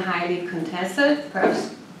internally highly contested,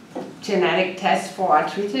 perhaps genetic tests for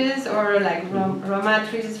arthritis or like Roma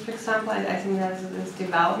arthritis, for example. I think there's this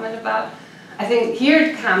development about. I think here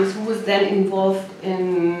it comes who is then involved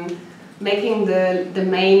in making the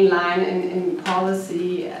main line in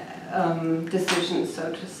policy decisions,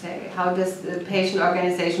 so to say. How does the patient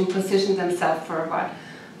organization position themselves forward?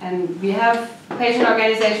 And we have patient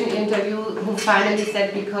organization interview who finally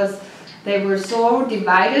said because they were so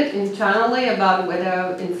divided internally about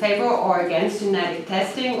whether in favor or against genetic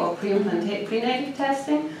testing or prenatal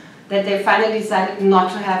testing, that they finally decided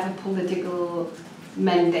not to have a political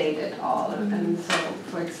mandate at all. And so,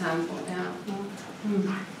 for example,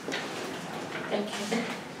 Thank you.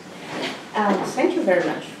 Thank you very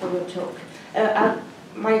much for your talk.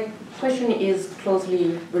 My question is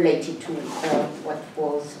closely related to what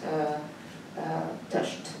was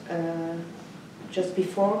touched just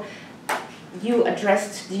before. You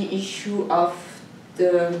addressed the issue of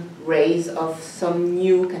the rise of some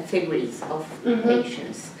new categories of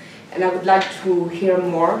patients, and I would like to hear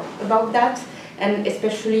more about that. And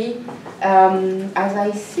especially, as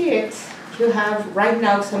I see it, you have right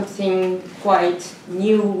now something quite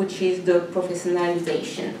new, which is the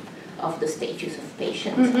professionalization of the status of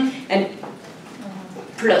patients, and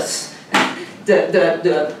plus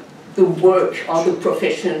the work or the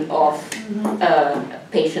profession of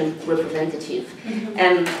patient representative.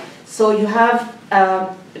 And so you have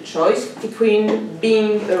a choice between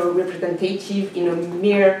being a representative in a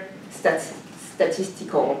mere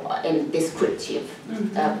statistical and descriptive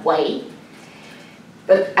way.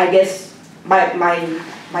 But I guess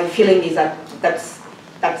my feeling is that that's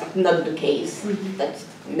not the case. That's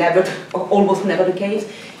almost never the case.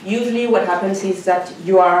 Usually what happens is that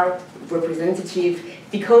you are representative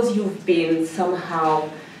because you've been somehow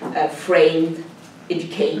framed,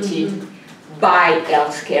 educated by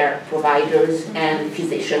healthcare providers and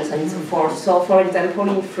physicians and so forth. So for example,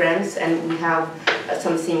 in France, and we have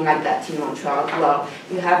something like that in Montreal, well,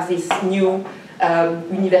 you have this new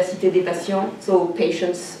Université des Patients, so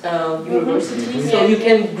patients university, so you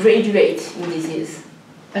can graduate in disease,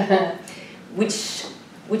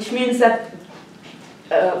 which means that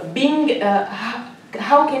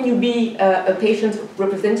how can you be a patient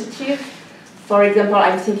representative? For example,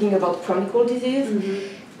 I'm thinking about chronic disease.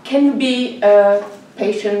 Can you be a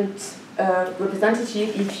patient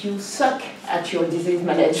representative if you suck at your disease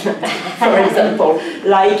management, for example,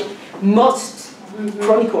 like most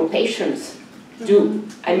chronic patients do?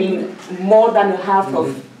 I mean, more than half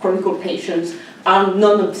of chronic patients are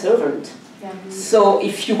non-observant. So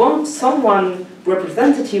if you want someone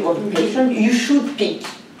representative of the patient, you should pick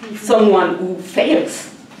someone who fails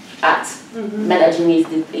at managing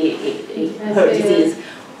her disease.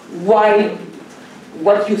 While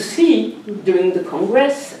what you see during the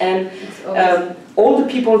Congress and all the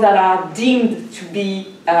people that are deemed to be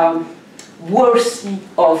worthy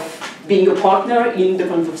of being a partner in the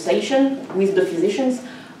conversation with the physicians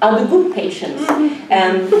are the good patients.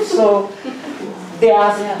 And so they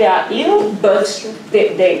are ill, but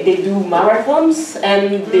they do marathons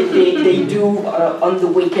and they do on the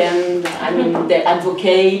weekend, I mean, they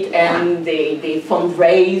advocate and they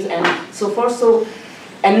fundraise and so forth. So,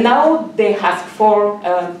 and now they ask for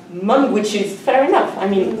money, which is fair enough. I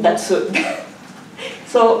mean, that's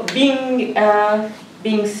so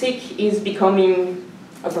being sick is becoming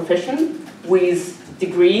a profession with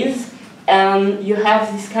degrees, and you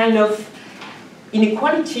have this kind of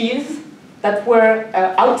inequalities that were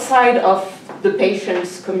outside of the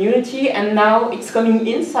patient's community, and now it's coming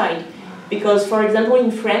inside. Because, for example,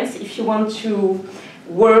 in France, if you want to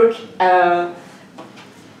work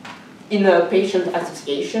in a patient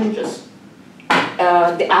association, just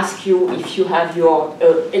they ask you if you have your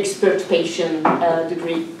expert patient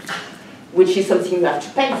degree, which is something you have to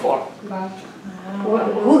pay for. Wow.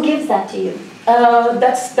 Who gives that to you?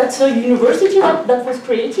 That's a university that was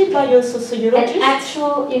created by a sociologist. An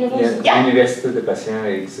actual university? Yeah. L'Université des patients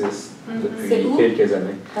existe depuis quelques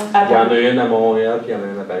années. Il y en a une à Montréal, puis il y en a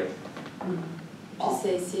une à Paris. Puis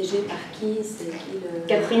c'est siégé par qui? C'est qui le...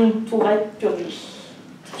 Catherine Tourette-Purgy.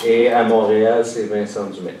 Et à Montréal, c'est Vincent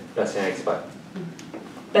Dumais, patient expert.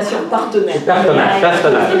 Patient partenaire. Partenaire.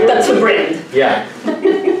 That's a brand. Yeah.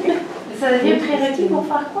 Ça devient prérequis pour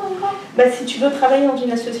faire quoi encore? Si tu veux travailler dans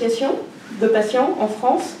une association de patients en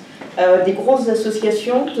France, des grosses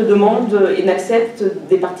associations te demandent et n'acceptent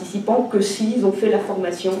des participants que s'ils ont fait la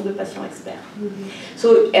formation de patients experts.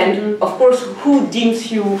 So, and of course, who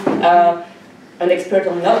deems you an expert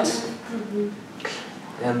or not?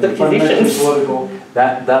 And The physicians.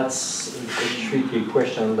 That's a tricky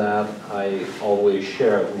question that I always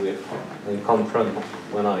share with and confront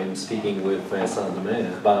when I'm speaking with Vincent Domaine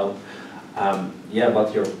about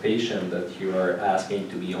but your patient that you are asking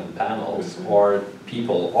to be on panels or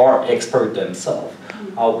people or expert themselves,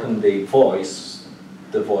 how can they voice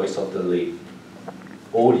the voice of the lay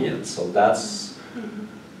audience? So that's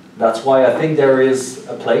why I think there is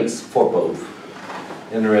a place for both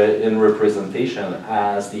in representation,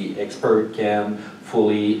 as the expert can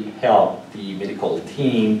fully help the medical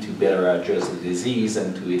team to better address the disease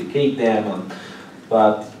and to educate them on,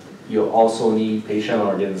 but you also need patient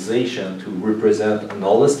organization to represent an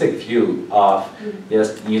holistic view of,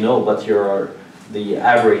 yes, but the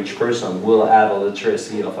average person will have a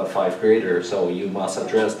literacy of a 5th grader, so you must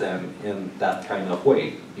address them in that kind of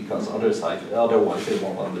way, because otherwise they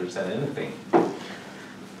won't understand anything.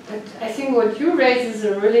 But I think what you raise is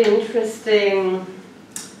a really interesting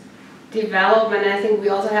development. I think we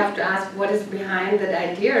also have to ask what is behind that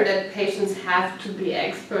idea that patients have to be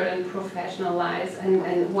expert and professionalized,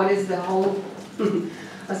 and what is the whole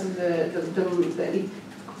also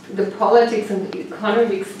the politics and the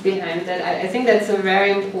economics behind that. I think that's a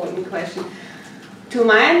very important question. To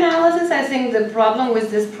my analysis, I think the problem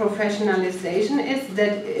with this professionalization is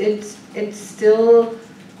that it still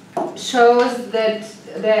shows that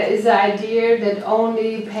there is an idea that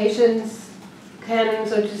only patients can,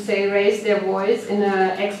 so to say, raise their voice in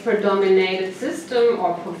an expert-dominated system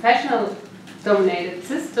or professional-dominated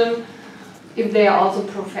system if they are also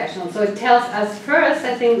professional. So it tells us first,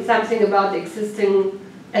 I think, something about the existing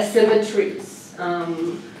asymmetries.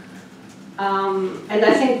 And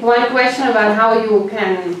I think one question about how you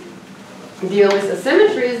can deal with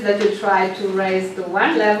asymmetries is that you try to raise the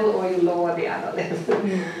one level or you lower the other level.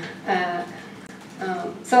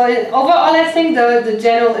 So overall, I think the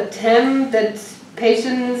general attempt that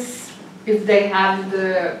patients, if they have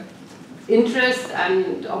the interest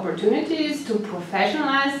and opportunities to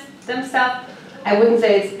professionalize themselves, I wouldn't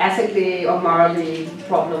say it's ethically or morally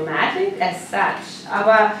problematic as such.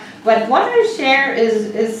 But what I share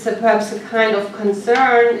is perhaps a kind of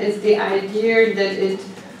concern is the idea that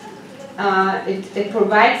it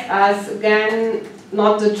provides us, again,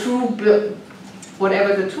 not the true,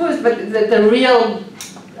 whatever the truth is, but the real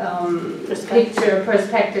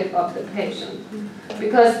perspective of the patient.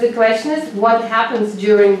 Because the question is, what happens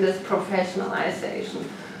during this professionalization?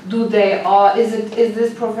 Is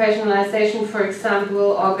this professionalization, for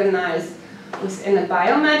example, organized within a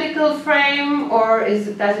biomedical frame, or does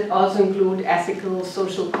it also include ethical,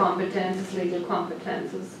 social competences, legal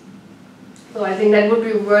competences? So I think that would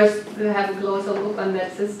be worth to have a closer look on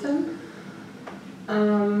that system.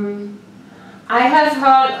 I have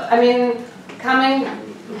heard,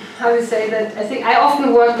 how to say that, I think I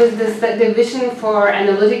often work with this division for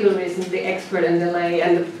analytical reasons, the expert and the lay,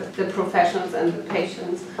 and the professionals and the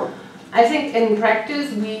patients. I think in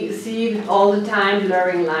practice we see all the time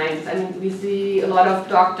blurring lines. We see a lot of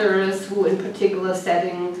doctors who in particular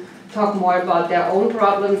setting talk more about their own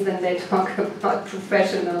problems than they talk about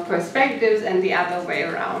professional perspectives, and the other way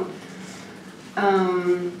around.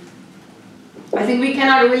 I think we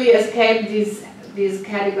cannot really escape these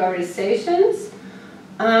categorizations.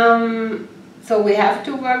 So we have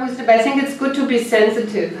to work with it, but I think it's good to be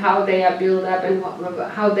sensitive how they are built up and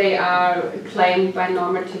how they are claimed by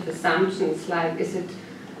normative assumptions, like is it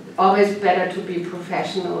always better to be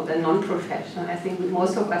professional than non-professional? I think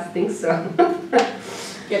most of us think so.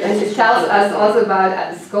 And it tells us also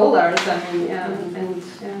about scholars,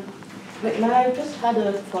 May I just had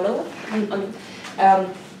a follow-up on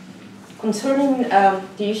concerning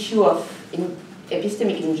the issue of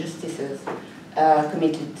epistemic injustices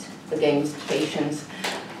committed against patients.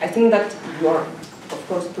 I think that you are, of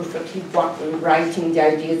course, perfectly right in the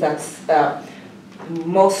idea that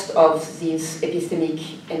most of these epistemic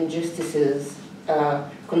injustices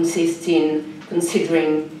consist in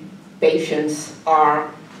considering patients are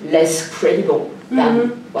less credible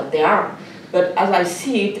than what they are. But as I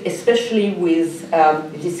see it, especially with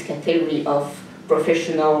this category of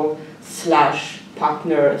professional /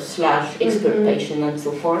 partner / expert patient and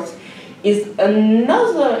so forth, is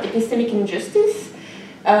another epistemic injustice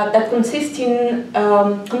that consists in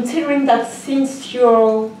considering that since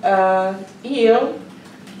you're ill,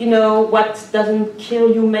 you know, what doesn't kill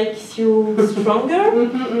you makes you stronger.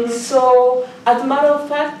 So, as a matter of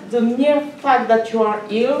fact, the mere fact that you are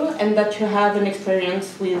ill and that you have an experience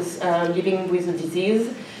with living with a disease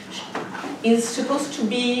is supposed to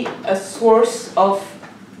be a source of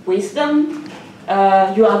wisdom.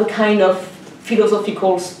 You have a kind of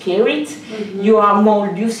philosophical spirit. You are more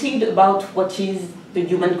lucid about what is the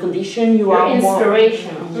human condition. You are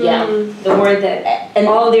inspirational. More, yeah, the word that and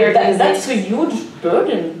all the that's a huge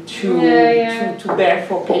burden to bear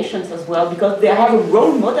for patients as well, because they have a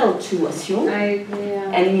role model to assume,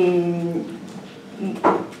 and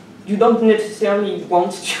you don't necessarily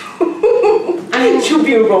want to to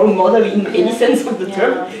be a role model in any sense of the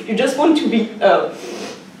term. You just want to be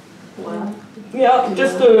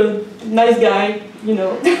just a nice guy, you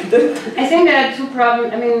know. I think there are two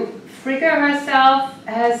problems. I mean, Fricke herself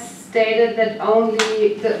has stated that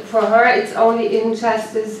for her it's only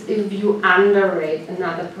injustice if you underrate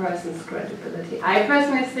another person's credibility. I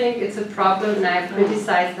personally think it's a problem, and I've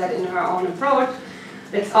criticized that in her own approach.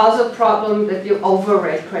 It's also a problem that you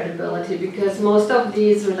overrate credibility, because most of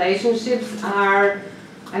these relationships are,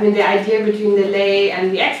 I mean, the idea between the lay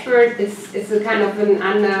and the expert is a kind of an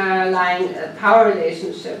underlying power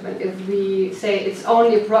relationship. And if we say it's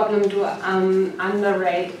only a problem to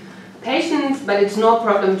underrate patients, but it's no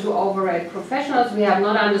problem to overrate professionals, we have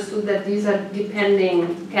not understood that these are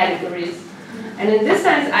depending categories. And in this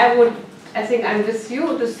sense, I think I'm with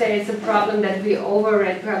you to say it's a problem that we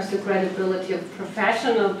overrate perhaps the credibility of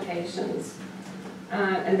professional patients,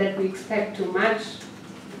 and that we expect too much.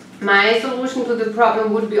 My solution to the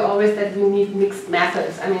problem would be always that we need mixed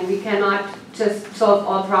methods. I mean, we cannot just solve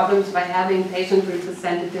all problems by having patient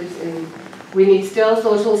representatives in. We need still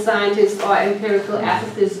social scientists or empirical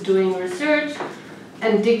ethicists doing research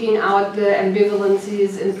and digging out the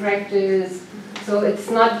ambivalencies in practice. So it's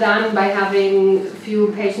not done by having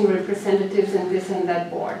few patient representatives in this and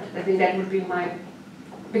that board. I think that would be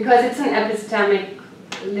because it's an epistemic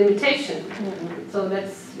limitation. So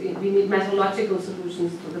we need methodological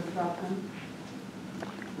solutions to the problem.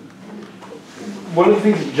 One of the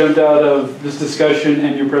things that jumped out of this discussion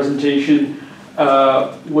and your presentation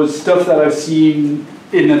was stuff that I've seen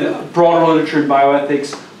in the broader literature in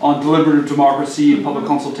bioethics on deliberative democracy and public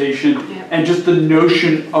consultation, and just the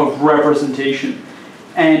notion of representation.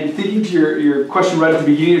 And thinking to your question right at the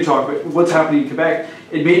beginning of the talk about what's happening in Quebec,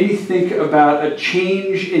 it made me think about a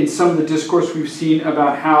change in some of the discourse we've seen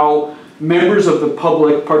about how members of the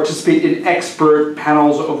public participate in expert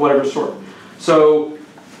panels of whatever sort. So,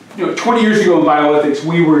 20 years ago in bioethics,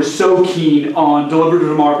 we were so keen on deliberative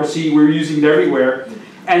democracy, we were using it everywhere.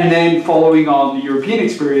 And then following on the European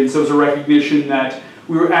experience, there was a recognition that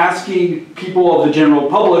we were asking people of the general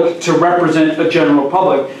public to represent a general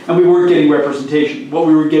public, and we weren't getting representation. What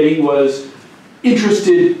we were getting was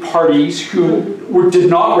interested parties who did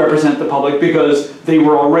not represent the public because they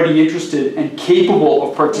were already interested and capable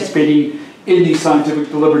of participating in these scientific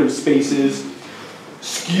deliberative spaces,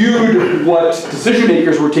 skewed what decision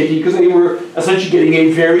makers were taking because they were essentially getting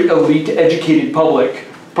a very elite educated public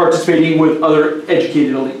participating with other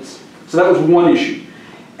educated elites. So that was one issue.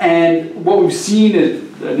 And what we've seen is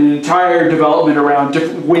an entire development around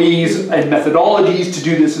different ways and methodologies to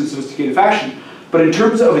do this in a sophisticated fashion. But in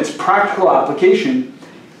terms of its practical application,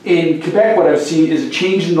 in Quebec what I've seen is a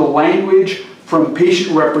change in the language from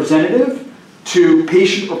patient representative to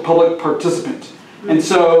patient or public participant. And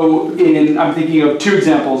so I'm thinking of two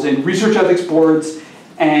examples, in research ethics boards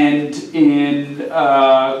and in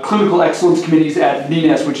clinical excellence committees at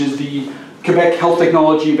NINES, which is the Quebec Health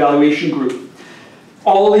Technology Evaluation Group.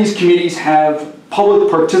 All these committees have public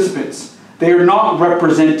participants. They are not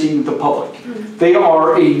representing the public. They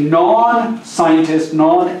are a non-scientist,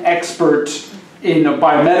 non-expert in a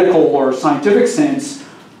biomedical or scientific sense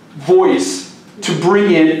voice to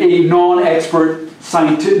bring in a non-expert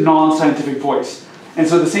non-scientific voice. And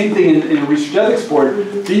so the same thing in a research ethics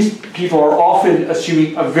board, these people are often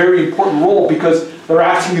assuming a very important role because they're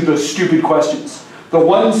asking you those stupid questions. The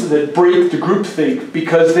ones that break the groupthink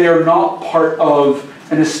because they are not part of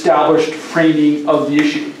an established framing of the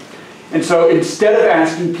issue. And so instead of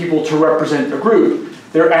asking people to represent a group,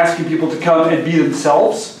 they're asking people to come and be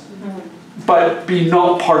themselves, but be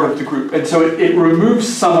not part of the group. And so it removes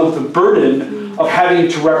some of the burden of having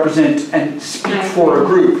to represent and speak for a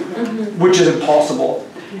group, which is impossible.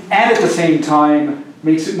 And at the same time,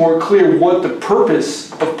 makes it more clear what the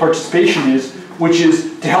purpose of participation is, which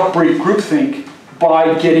is to help break groupthink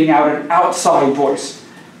by getting out an outside voice.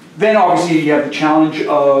 Then obviously you have the challenge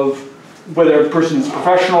of whether a person is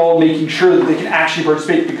professional, making sure that they can actually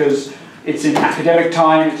participate, because it's in academic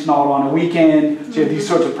time, it's not on a weekend, so you have these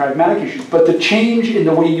sorts of pragmatic issues. But the change in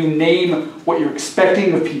the way you name what you're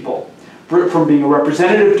expecting of people, from being a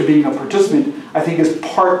representative to being a participant, I think is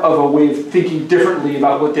part of a way of thinking differently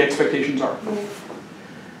about what the expectations are.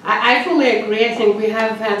 I fully agree. I think we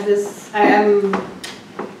have had this,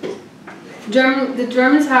 the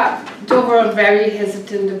Germans are overall very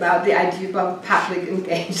hesitant about the idea of public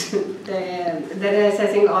engagement. That is, I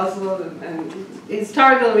think, also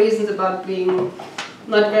historical reasons about being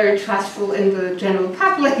not very trustful in the general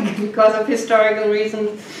public because of historical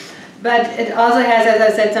reasons. But it also has, as I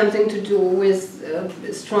said, something to do with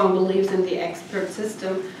strong beliefs in the expert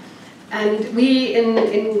system. And we, in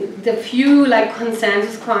the few like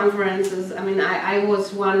consensus conferences, I mean, I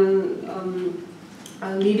was one,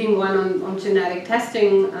 leading one on genetic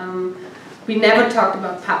testing. We never talked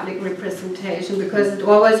about public representation because it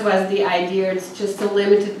always was the idea it's just a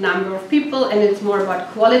limited number of people and it's more about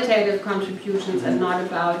qualitative contributions and not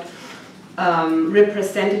about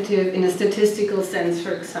representative in a statistical sense,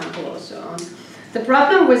 for example, or so on. The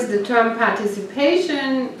problem with the term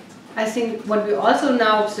participation, I think what we also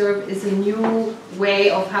now observe is a new way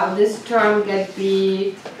of how this term can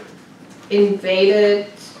be invaded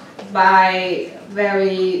by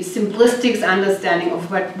very simplistic understanding of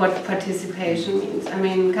what participation means. I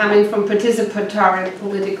mean, coming from participatory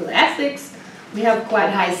political ethics, we have quite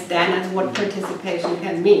high standards what participation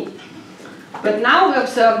can mean. But now we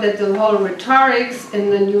observe that the whole rhetorics in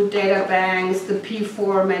the new data banks, the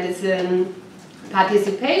P4 medicine,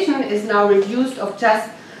 participation is now reduced of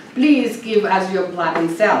just, please give us your blood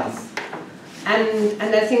and cells.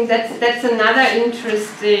 And I think that's another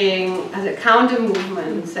interesting counter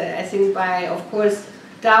movement, I think, by, of course,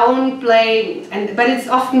 downplaying, but it's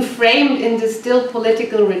often framed in the still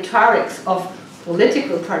political rhetorics of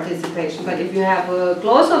political participation. But if you have a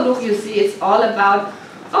closer look, you see it's all about,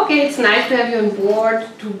 okay, it's nice to have you on board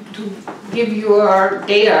to give your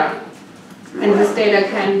data. And this data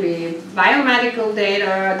can be biomedical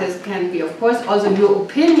data, this can be, of course, also your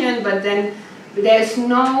opinion, but then there's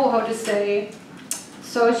no, how to say,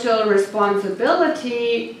 social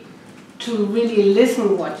responsibility to really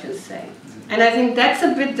listen what you say. And I think that's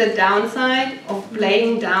a bit the downside of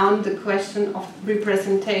playing down the question of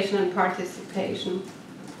representation and participation,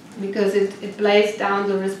 because it plays down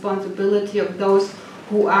the responsibility of those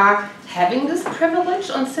who are having this privilege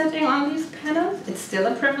on sitting on these panels. It's still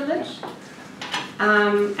a privilege.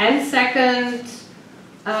 And second,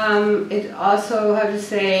 it also, how to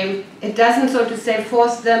say, it doesn't, so to say,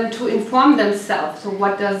 force them to inform themselves. So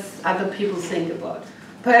what does other people think about?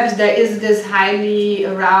 Perhaps there is this highly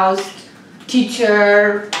aroused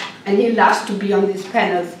teacher and he loves to be on these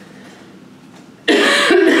panels.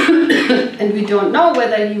 And we don't know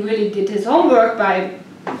whether he really did his homework by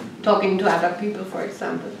talking to other people, for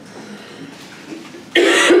example.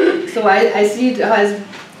 So I see it as,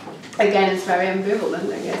 again, it's very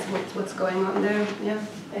ambivalent, I guess, what's going on there. Yeah.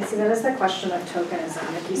 I see that as the question of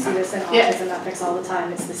tokenism. Like you see this in autism ethics all the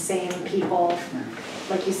time. It's the same people,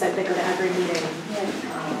 like you said, they go to every meeting,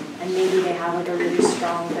 and maybe they have like a really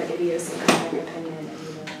strong but idiosyncratic opinion.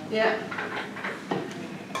 Yeah.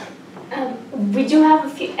 We do have a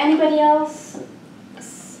few. Anybody else?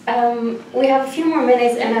 We have a few more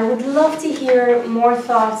minutes, and I would love to hear more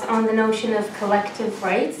thoughts on the notion of collective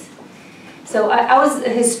rights. So I was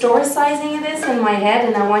historicizing this in my head,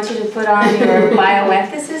 and I want you to put on your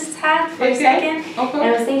bioethicist hat for a second. Okay. And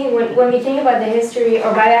I was thinking, when we think about the history,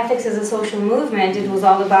 or bioethics as a social movement, it was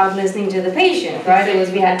all about listening to the patient, right? It was,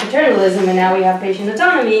 we had paternalism, and now we have patient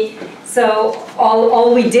autonomy. So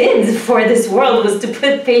all we did for this world was to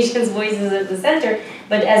put patients' voices at the center,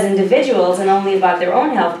 but as individuals and only about their own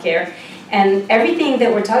healthcare. And everything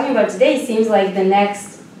that we're talking about today seems like the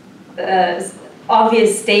next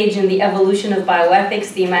obvious stage in the evolution of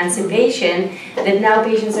bioethics, the emancipation, that now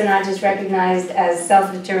patients are not just recognized as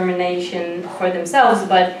self-determination for themselves,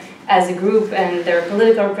 but as a group and their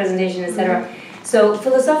political representation, etc. So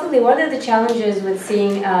philosophically, what are the challenges with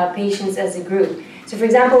seeing patients as a group? So for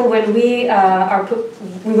example, when we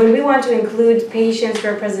want to include patients'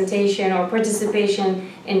 representation or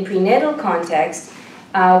participation in prenatal context,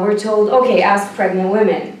 we're told, okay, ask pregnant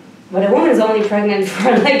women. But a woman's only pregnant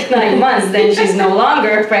for like 9 months, then she's no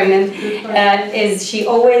longer pregnant. Is she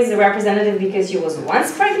always a representative because she was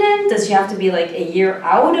once pregnant? Does she have to be like a year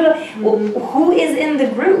out? Well, who is in the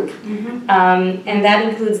group? And that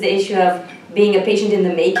includes the issue of being a patient in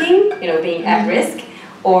the making, being at risk,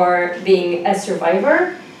 or being a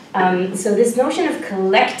survivor. So this notion of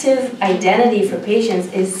collective identity for patients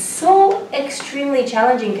is so extremely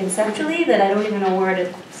challenging conceptually that I don't even know where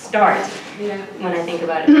to start when I think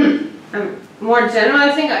about it. More general,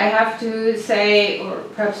 I think I have to say, or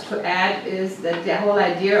perhaps to add, is that the whole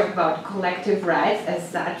idea about collective rights as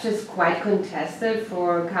such is quite contested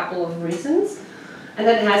for a couple of reasons. And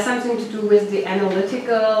that has something to do with the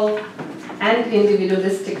analytical and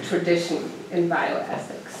individualistic tradition in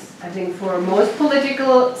bioethics. I think for most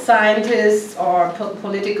political scientists or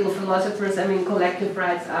political philosophers, I mean, collective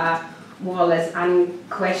rights are more or less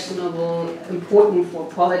unquestionable, important for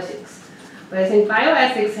politics. But I think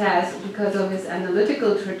bioethics has, because of its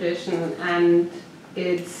analytical tradition and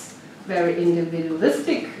its very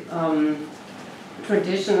individualistic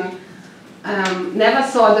tradition, never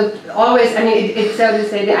saw always, I mean, it's so to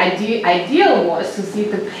say, the ideal was to see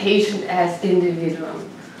the patient as individual.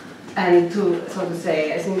 And to, so to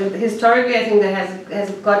say, I think that historically, I think that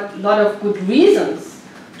has got a lot of good reasons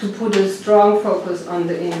to put a strong focus on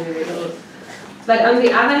the individual. But on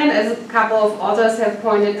the other hand, as a couple of authors have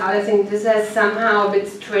pointed out, I think this has somehow a bit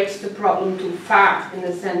stretched the problem too far, in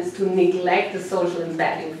a sense, to neglect the social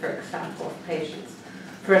embedding, for example, of patients,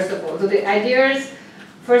 first of all. So the idea is,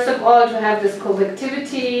 first of all, to have this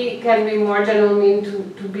collectivity can be more general mean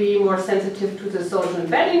to be more sensitive to the social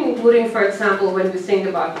embedding, including, for example, when we think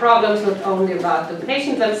about problems, not only about the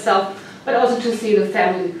patient themselves, but also to see the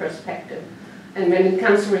family perspective. And when it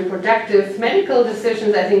comes to reproductive medical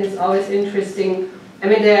decisions, I think it's always interesting. I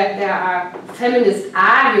mean, there are feminist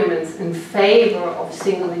arguments in favor of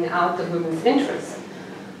singling out the women's interests.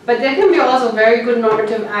 But there can be also very good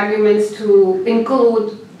normative arguments to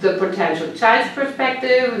include the potential child's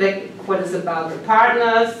perspective, like what is about the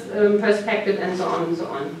partner's perspective, and so on and so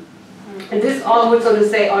on. And this all would, so to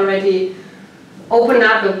say, already open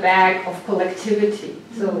up a bag of collectivity.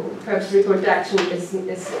 So perhaps reproduction is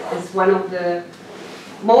one of the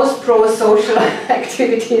most pro-social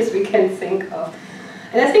activities we can think of.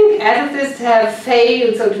 And I think ethicists have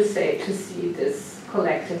failed, so to say, to see this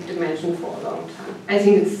collective dimension for a long time. I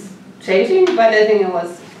think it's changing, but I think it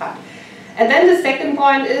was hard. And then the second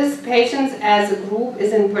point is patients as a group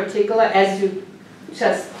is in particular, as you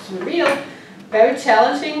just revealed, very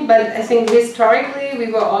challenging, but I think historically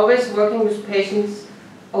we were always working with patients,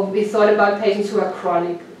 or we thought about patients who are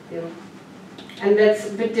chronic ill. And that's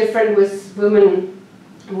a bit different with women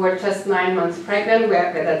who are just 9 months pregnant,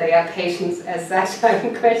 whether they are patients as such,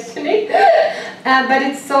 I'm questioning. But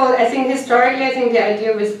it's so, I think historically, I think the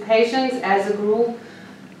idea with patients as a group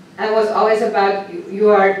was always about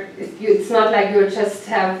it's not like you just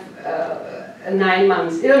have a 9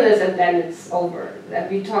 months illness and then it's over. That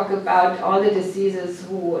we talk about all the diseases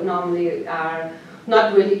who normally are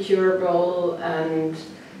not really curable, and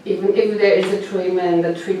even if there is a treatment,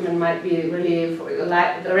 the treatment might be really, for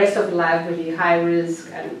the rest of the life, really high risk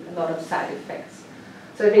and a lot of side effects.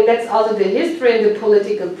 So I think that's also the history and the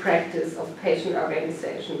political practice of patient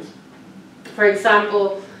organizations. For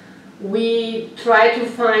example, we try to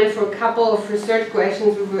find, for a couple of research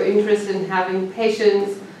questions, we were interested in having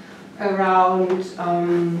patients around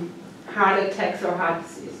heart attacks or heart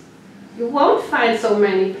disease. You won't find so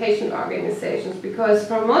many patient organizations because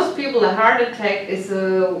for most people a heart attack is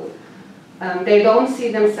they don't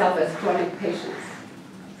see themselves as chronic patients.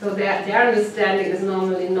 So their understanding is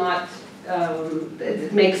normally not,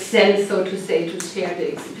 it makes sense, so to say, to share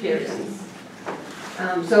the experience.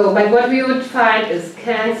 But what we would find is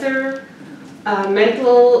cancer,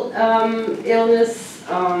 mental illness,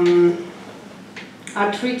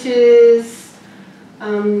 arthritis,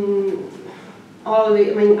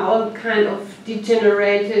 all kind of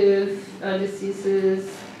degenerative diseases.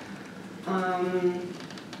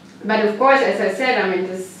 But of course, as I said, I mean,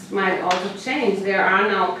 this might also change. There are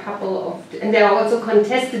now a couple of, and there are also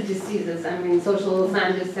contested diseases. I mean, social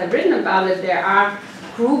scientists have written about it. There are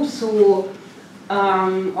groups who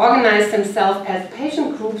organize themselves as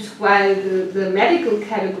patient groups, while the medical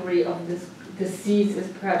category of this disease is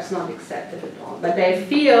perhaps not accepted at all. But they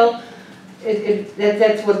feel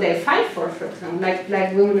that's what they fight for example. Like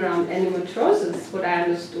women around endometriosis, what I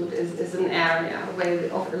understood is an area where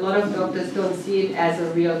a lot of doctors don't see it as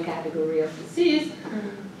a real category of disease,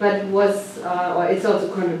 but was, or it's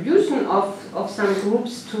also a contribution of some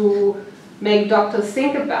groups to make doctors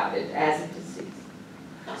think about it as a disease.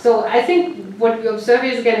 So I think what we observe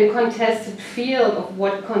is again a contested field of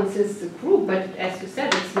what consists a group, but as you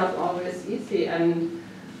said, it's not always easy. And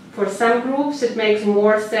for some groups, it makes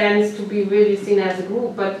more sense to be really seen as a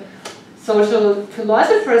group, but social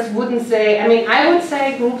philosophers wouldn't say, I mean, I would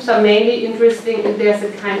say groups are mainly interesting if there's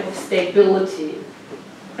a kind of stability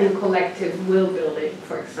and collective will building,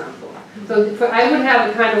 for example. So I would have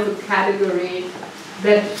a kind of a category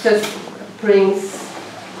that just brings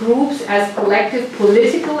groups as collective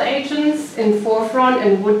political agents in forefront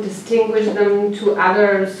and would distinguish them to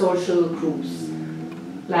other social groups.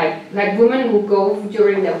 Like women who go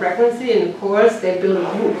during their pregnancy, and of course they build a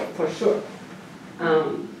group for sure.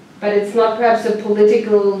 But it's not perhaps a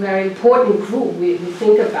political, very important group we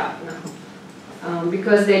think about now.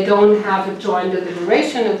 Because they don't have a joint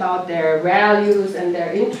deliberation about their values and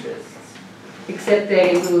their interests, except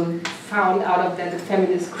they will found out of that the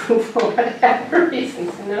feminist group for whatever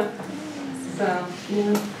reasons, you know. So,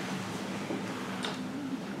 yeah.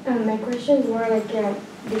 My question is more like a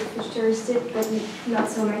bit futuristic, but not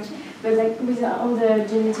so much. But like with all the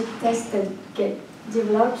genetic tests that get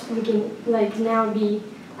developed, we can like now be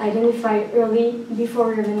identified early before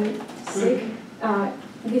we're even sick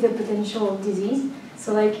with a potential disease.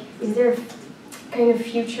 So like, is there a kind of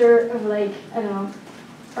future of like, I don't know,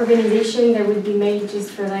 organization that would be made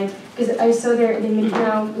just for like, because I saw they make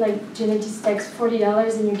now like genetics tests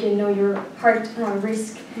 $40 and you can know your heart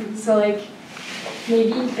risk. So like,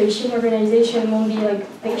 maybe patient organization won't be like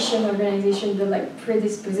patient organization, but like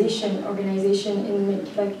predisposition organization and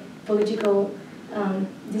make like political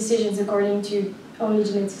decisions according to only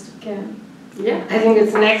genetics. Yeah, I think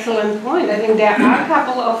it's an excellent point. I think there are a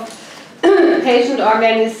couple of patient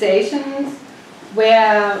organizations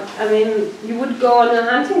where, I mean, you would go on a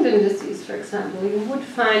Huntington disease, for example. You would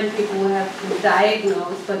find people who have been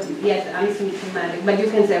diagnosed, but yet asymptomatic. But you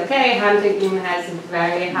can say, okay, Huntington has a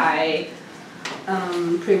very high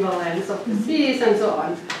prevalence of disease and so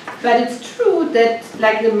on. But it's true that,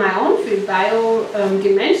 like in my own field,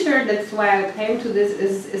 dementia, that's why I came to this,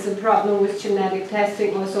 is a problem with genetic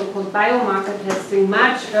testing or so-called biomarker testing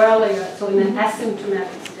much earlier, so in an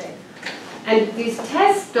asymptomatic state. And these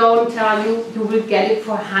tests don't tell you you will get it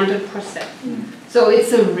for 100%. So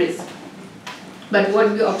it's a risk. But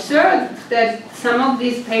what we observed that some of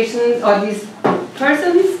these patients or these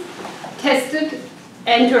persons tested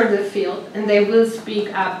enter the field and they will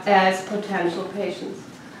speak up as potential patients.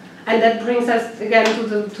 And that brings us again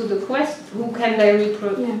to the question, who can they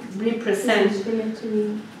represent?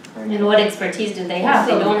 And what expertise do they have?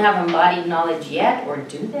 They don't have embodied knowledge yet, or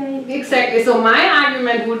do they? Exactly. So my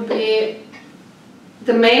argument would be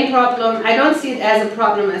the main problem, I don't see it as a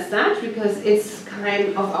problem as such, because it's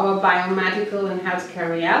kind of our biomedical and healthcare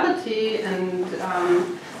reality, and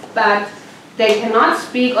but they cannot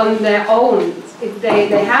speak on their own.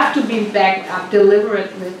 They have to be backed up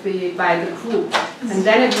deliberately by the group, and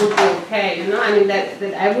then it would be okay. You know, I mean that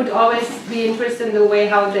I would always be interested in the way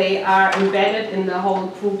how they are embedded in the whole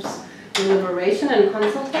group's deliberation and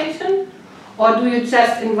consultation. Or do you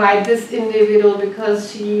just invite this individual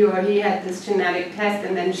because she or he had this genetic test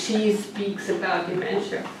and then she speaks about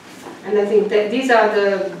dementia? And I think that these are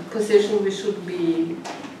the positions we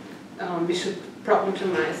should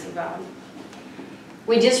problematize about.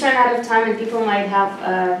 We just ran out of time and people might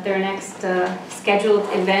have their next scheduled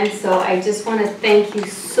event, so I just want to thank you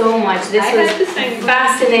so much. This was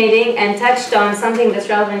fascinating and touched on something that's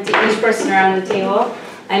relevant to each person around the table.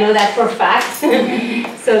 I know that for a fact.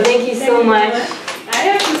 So thank you so much.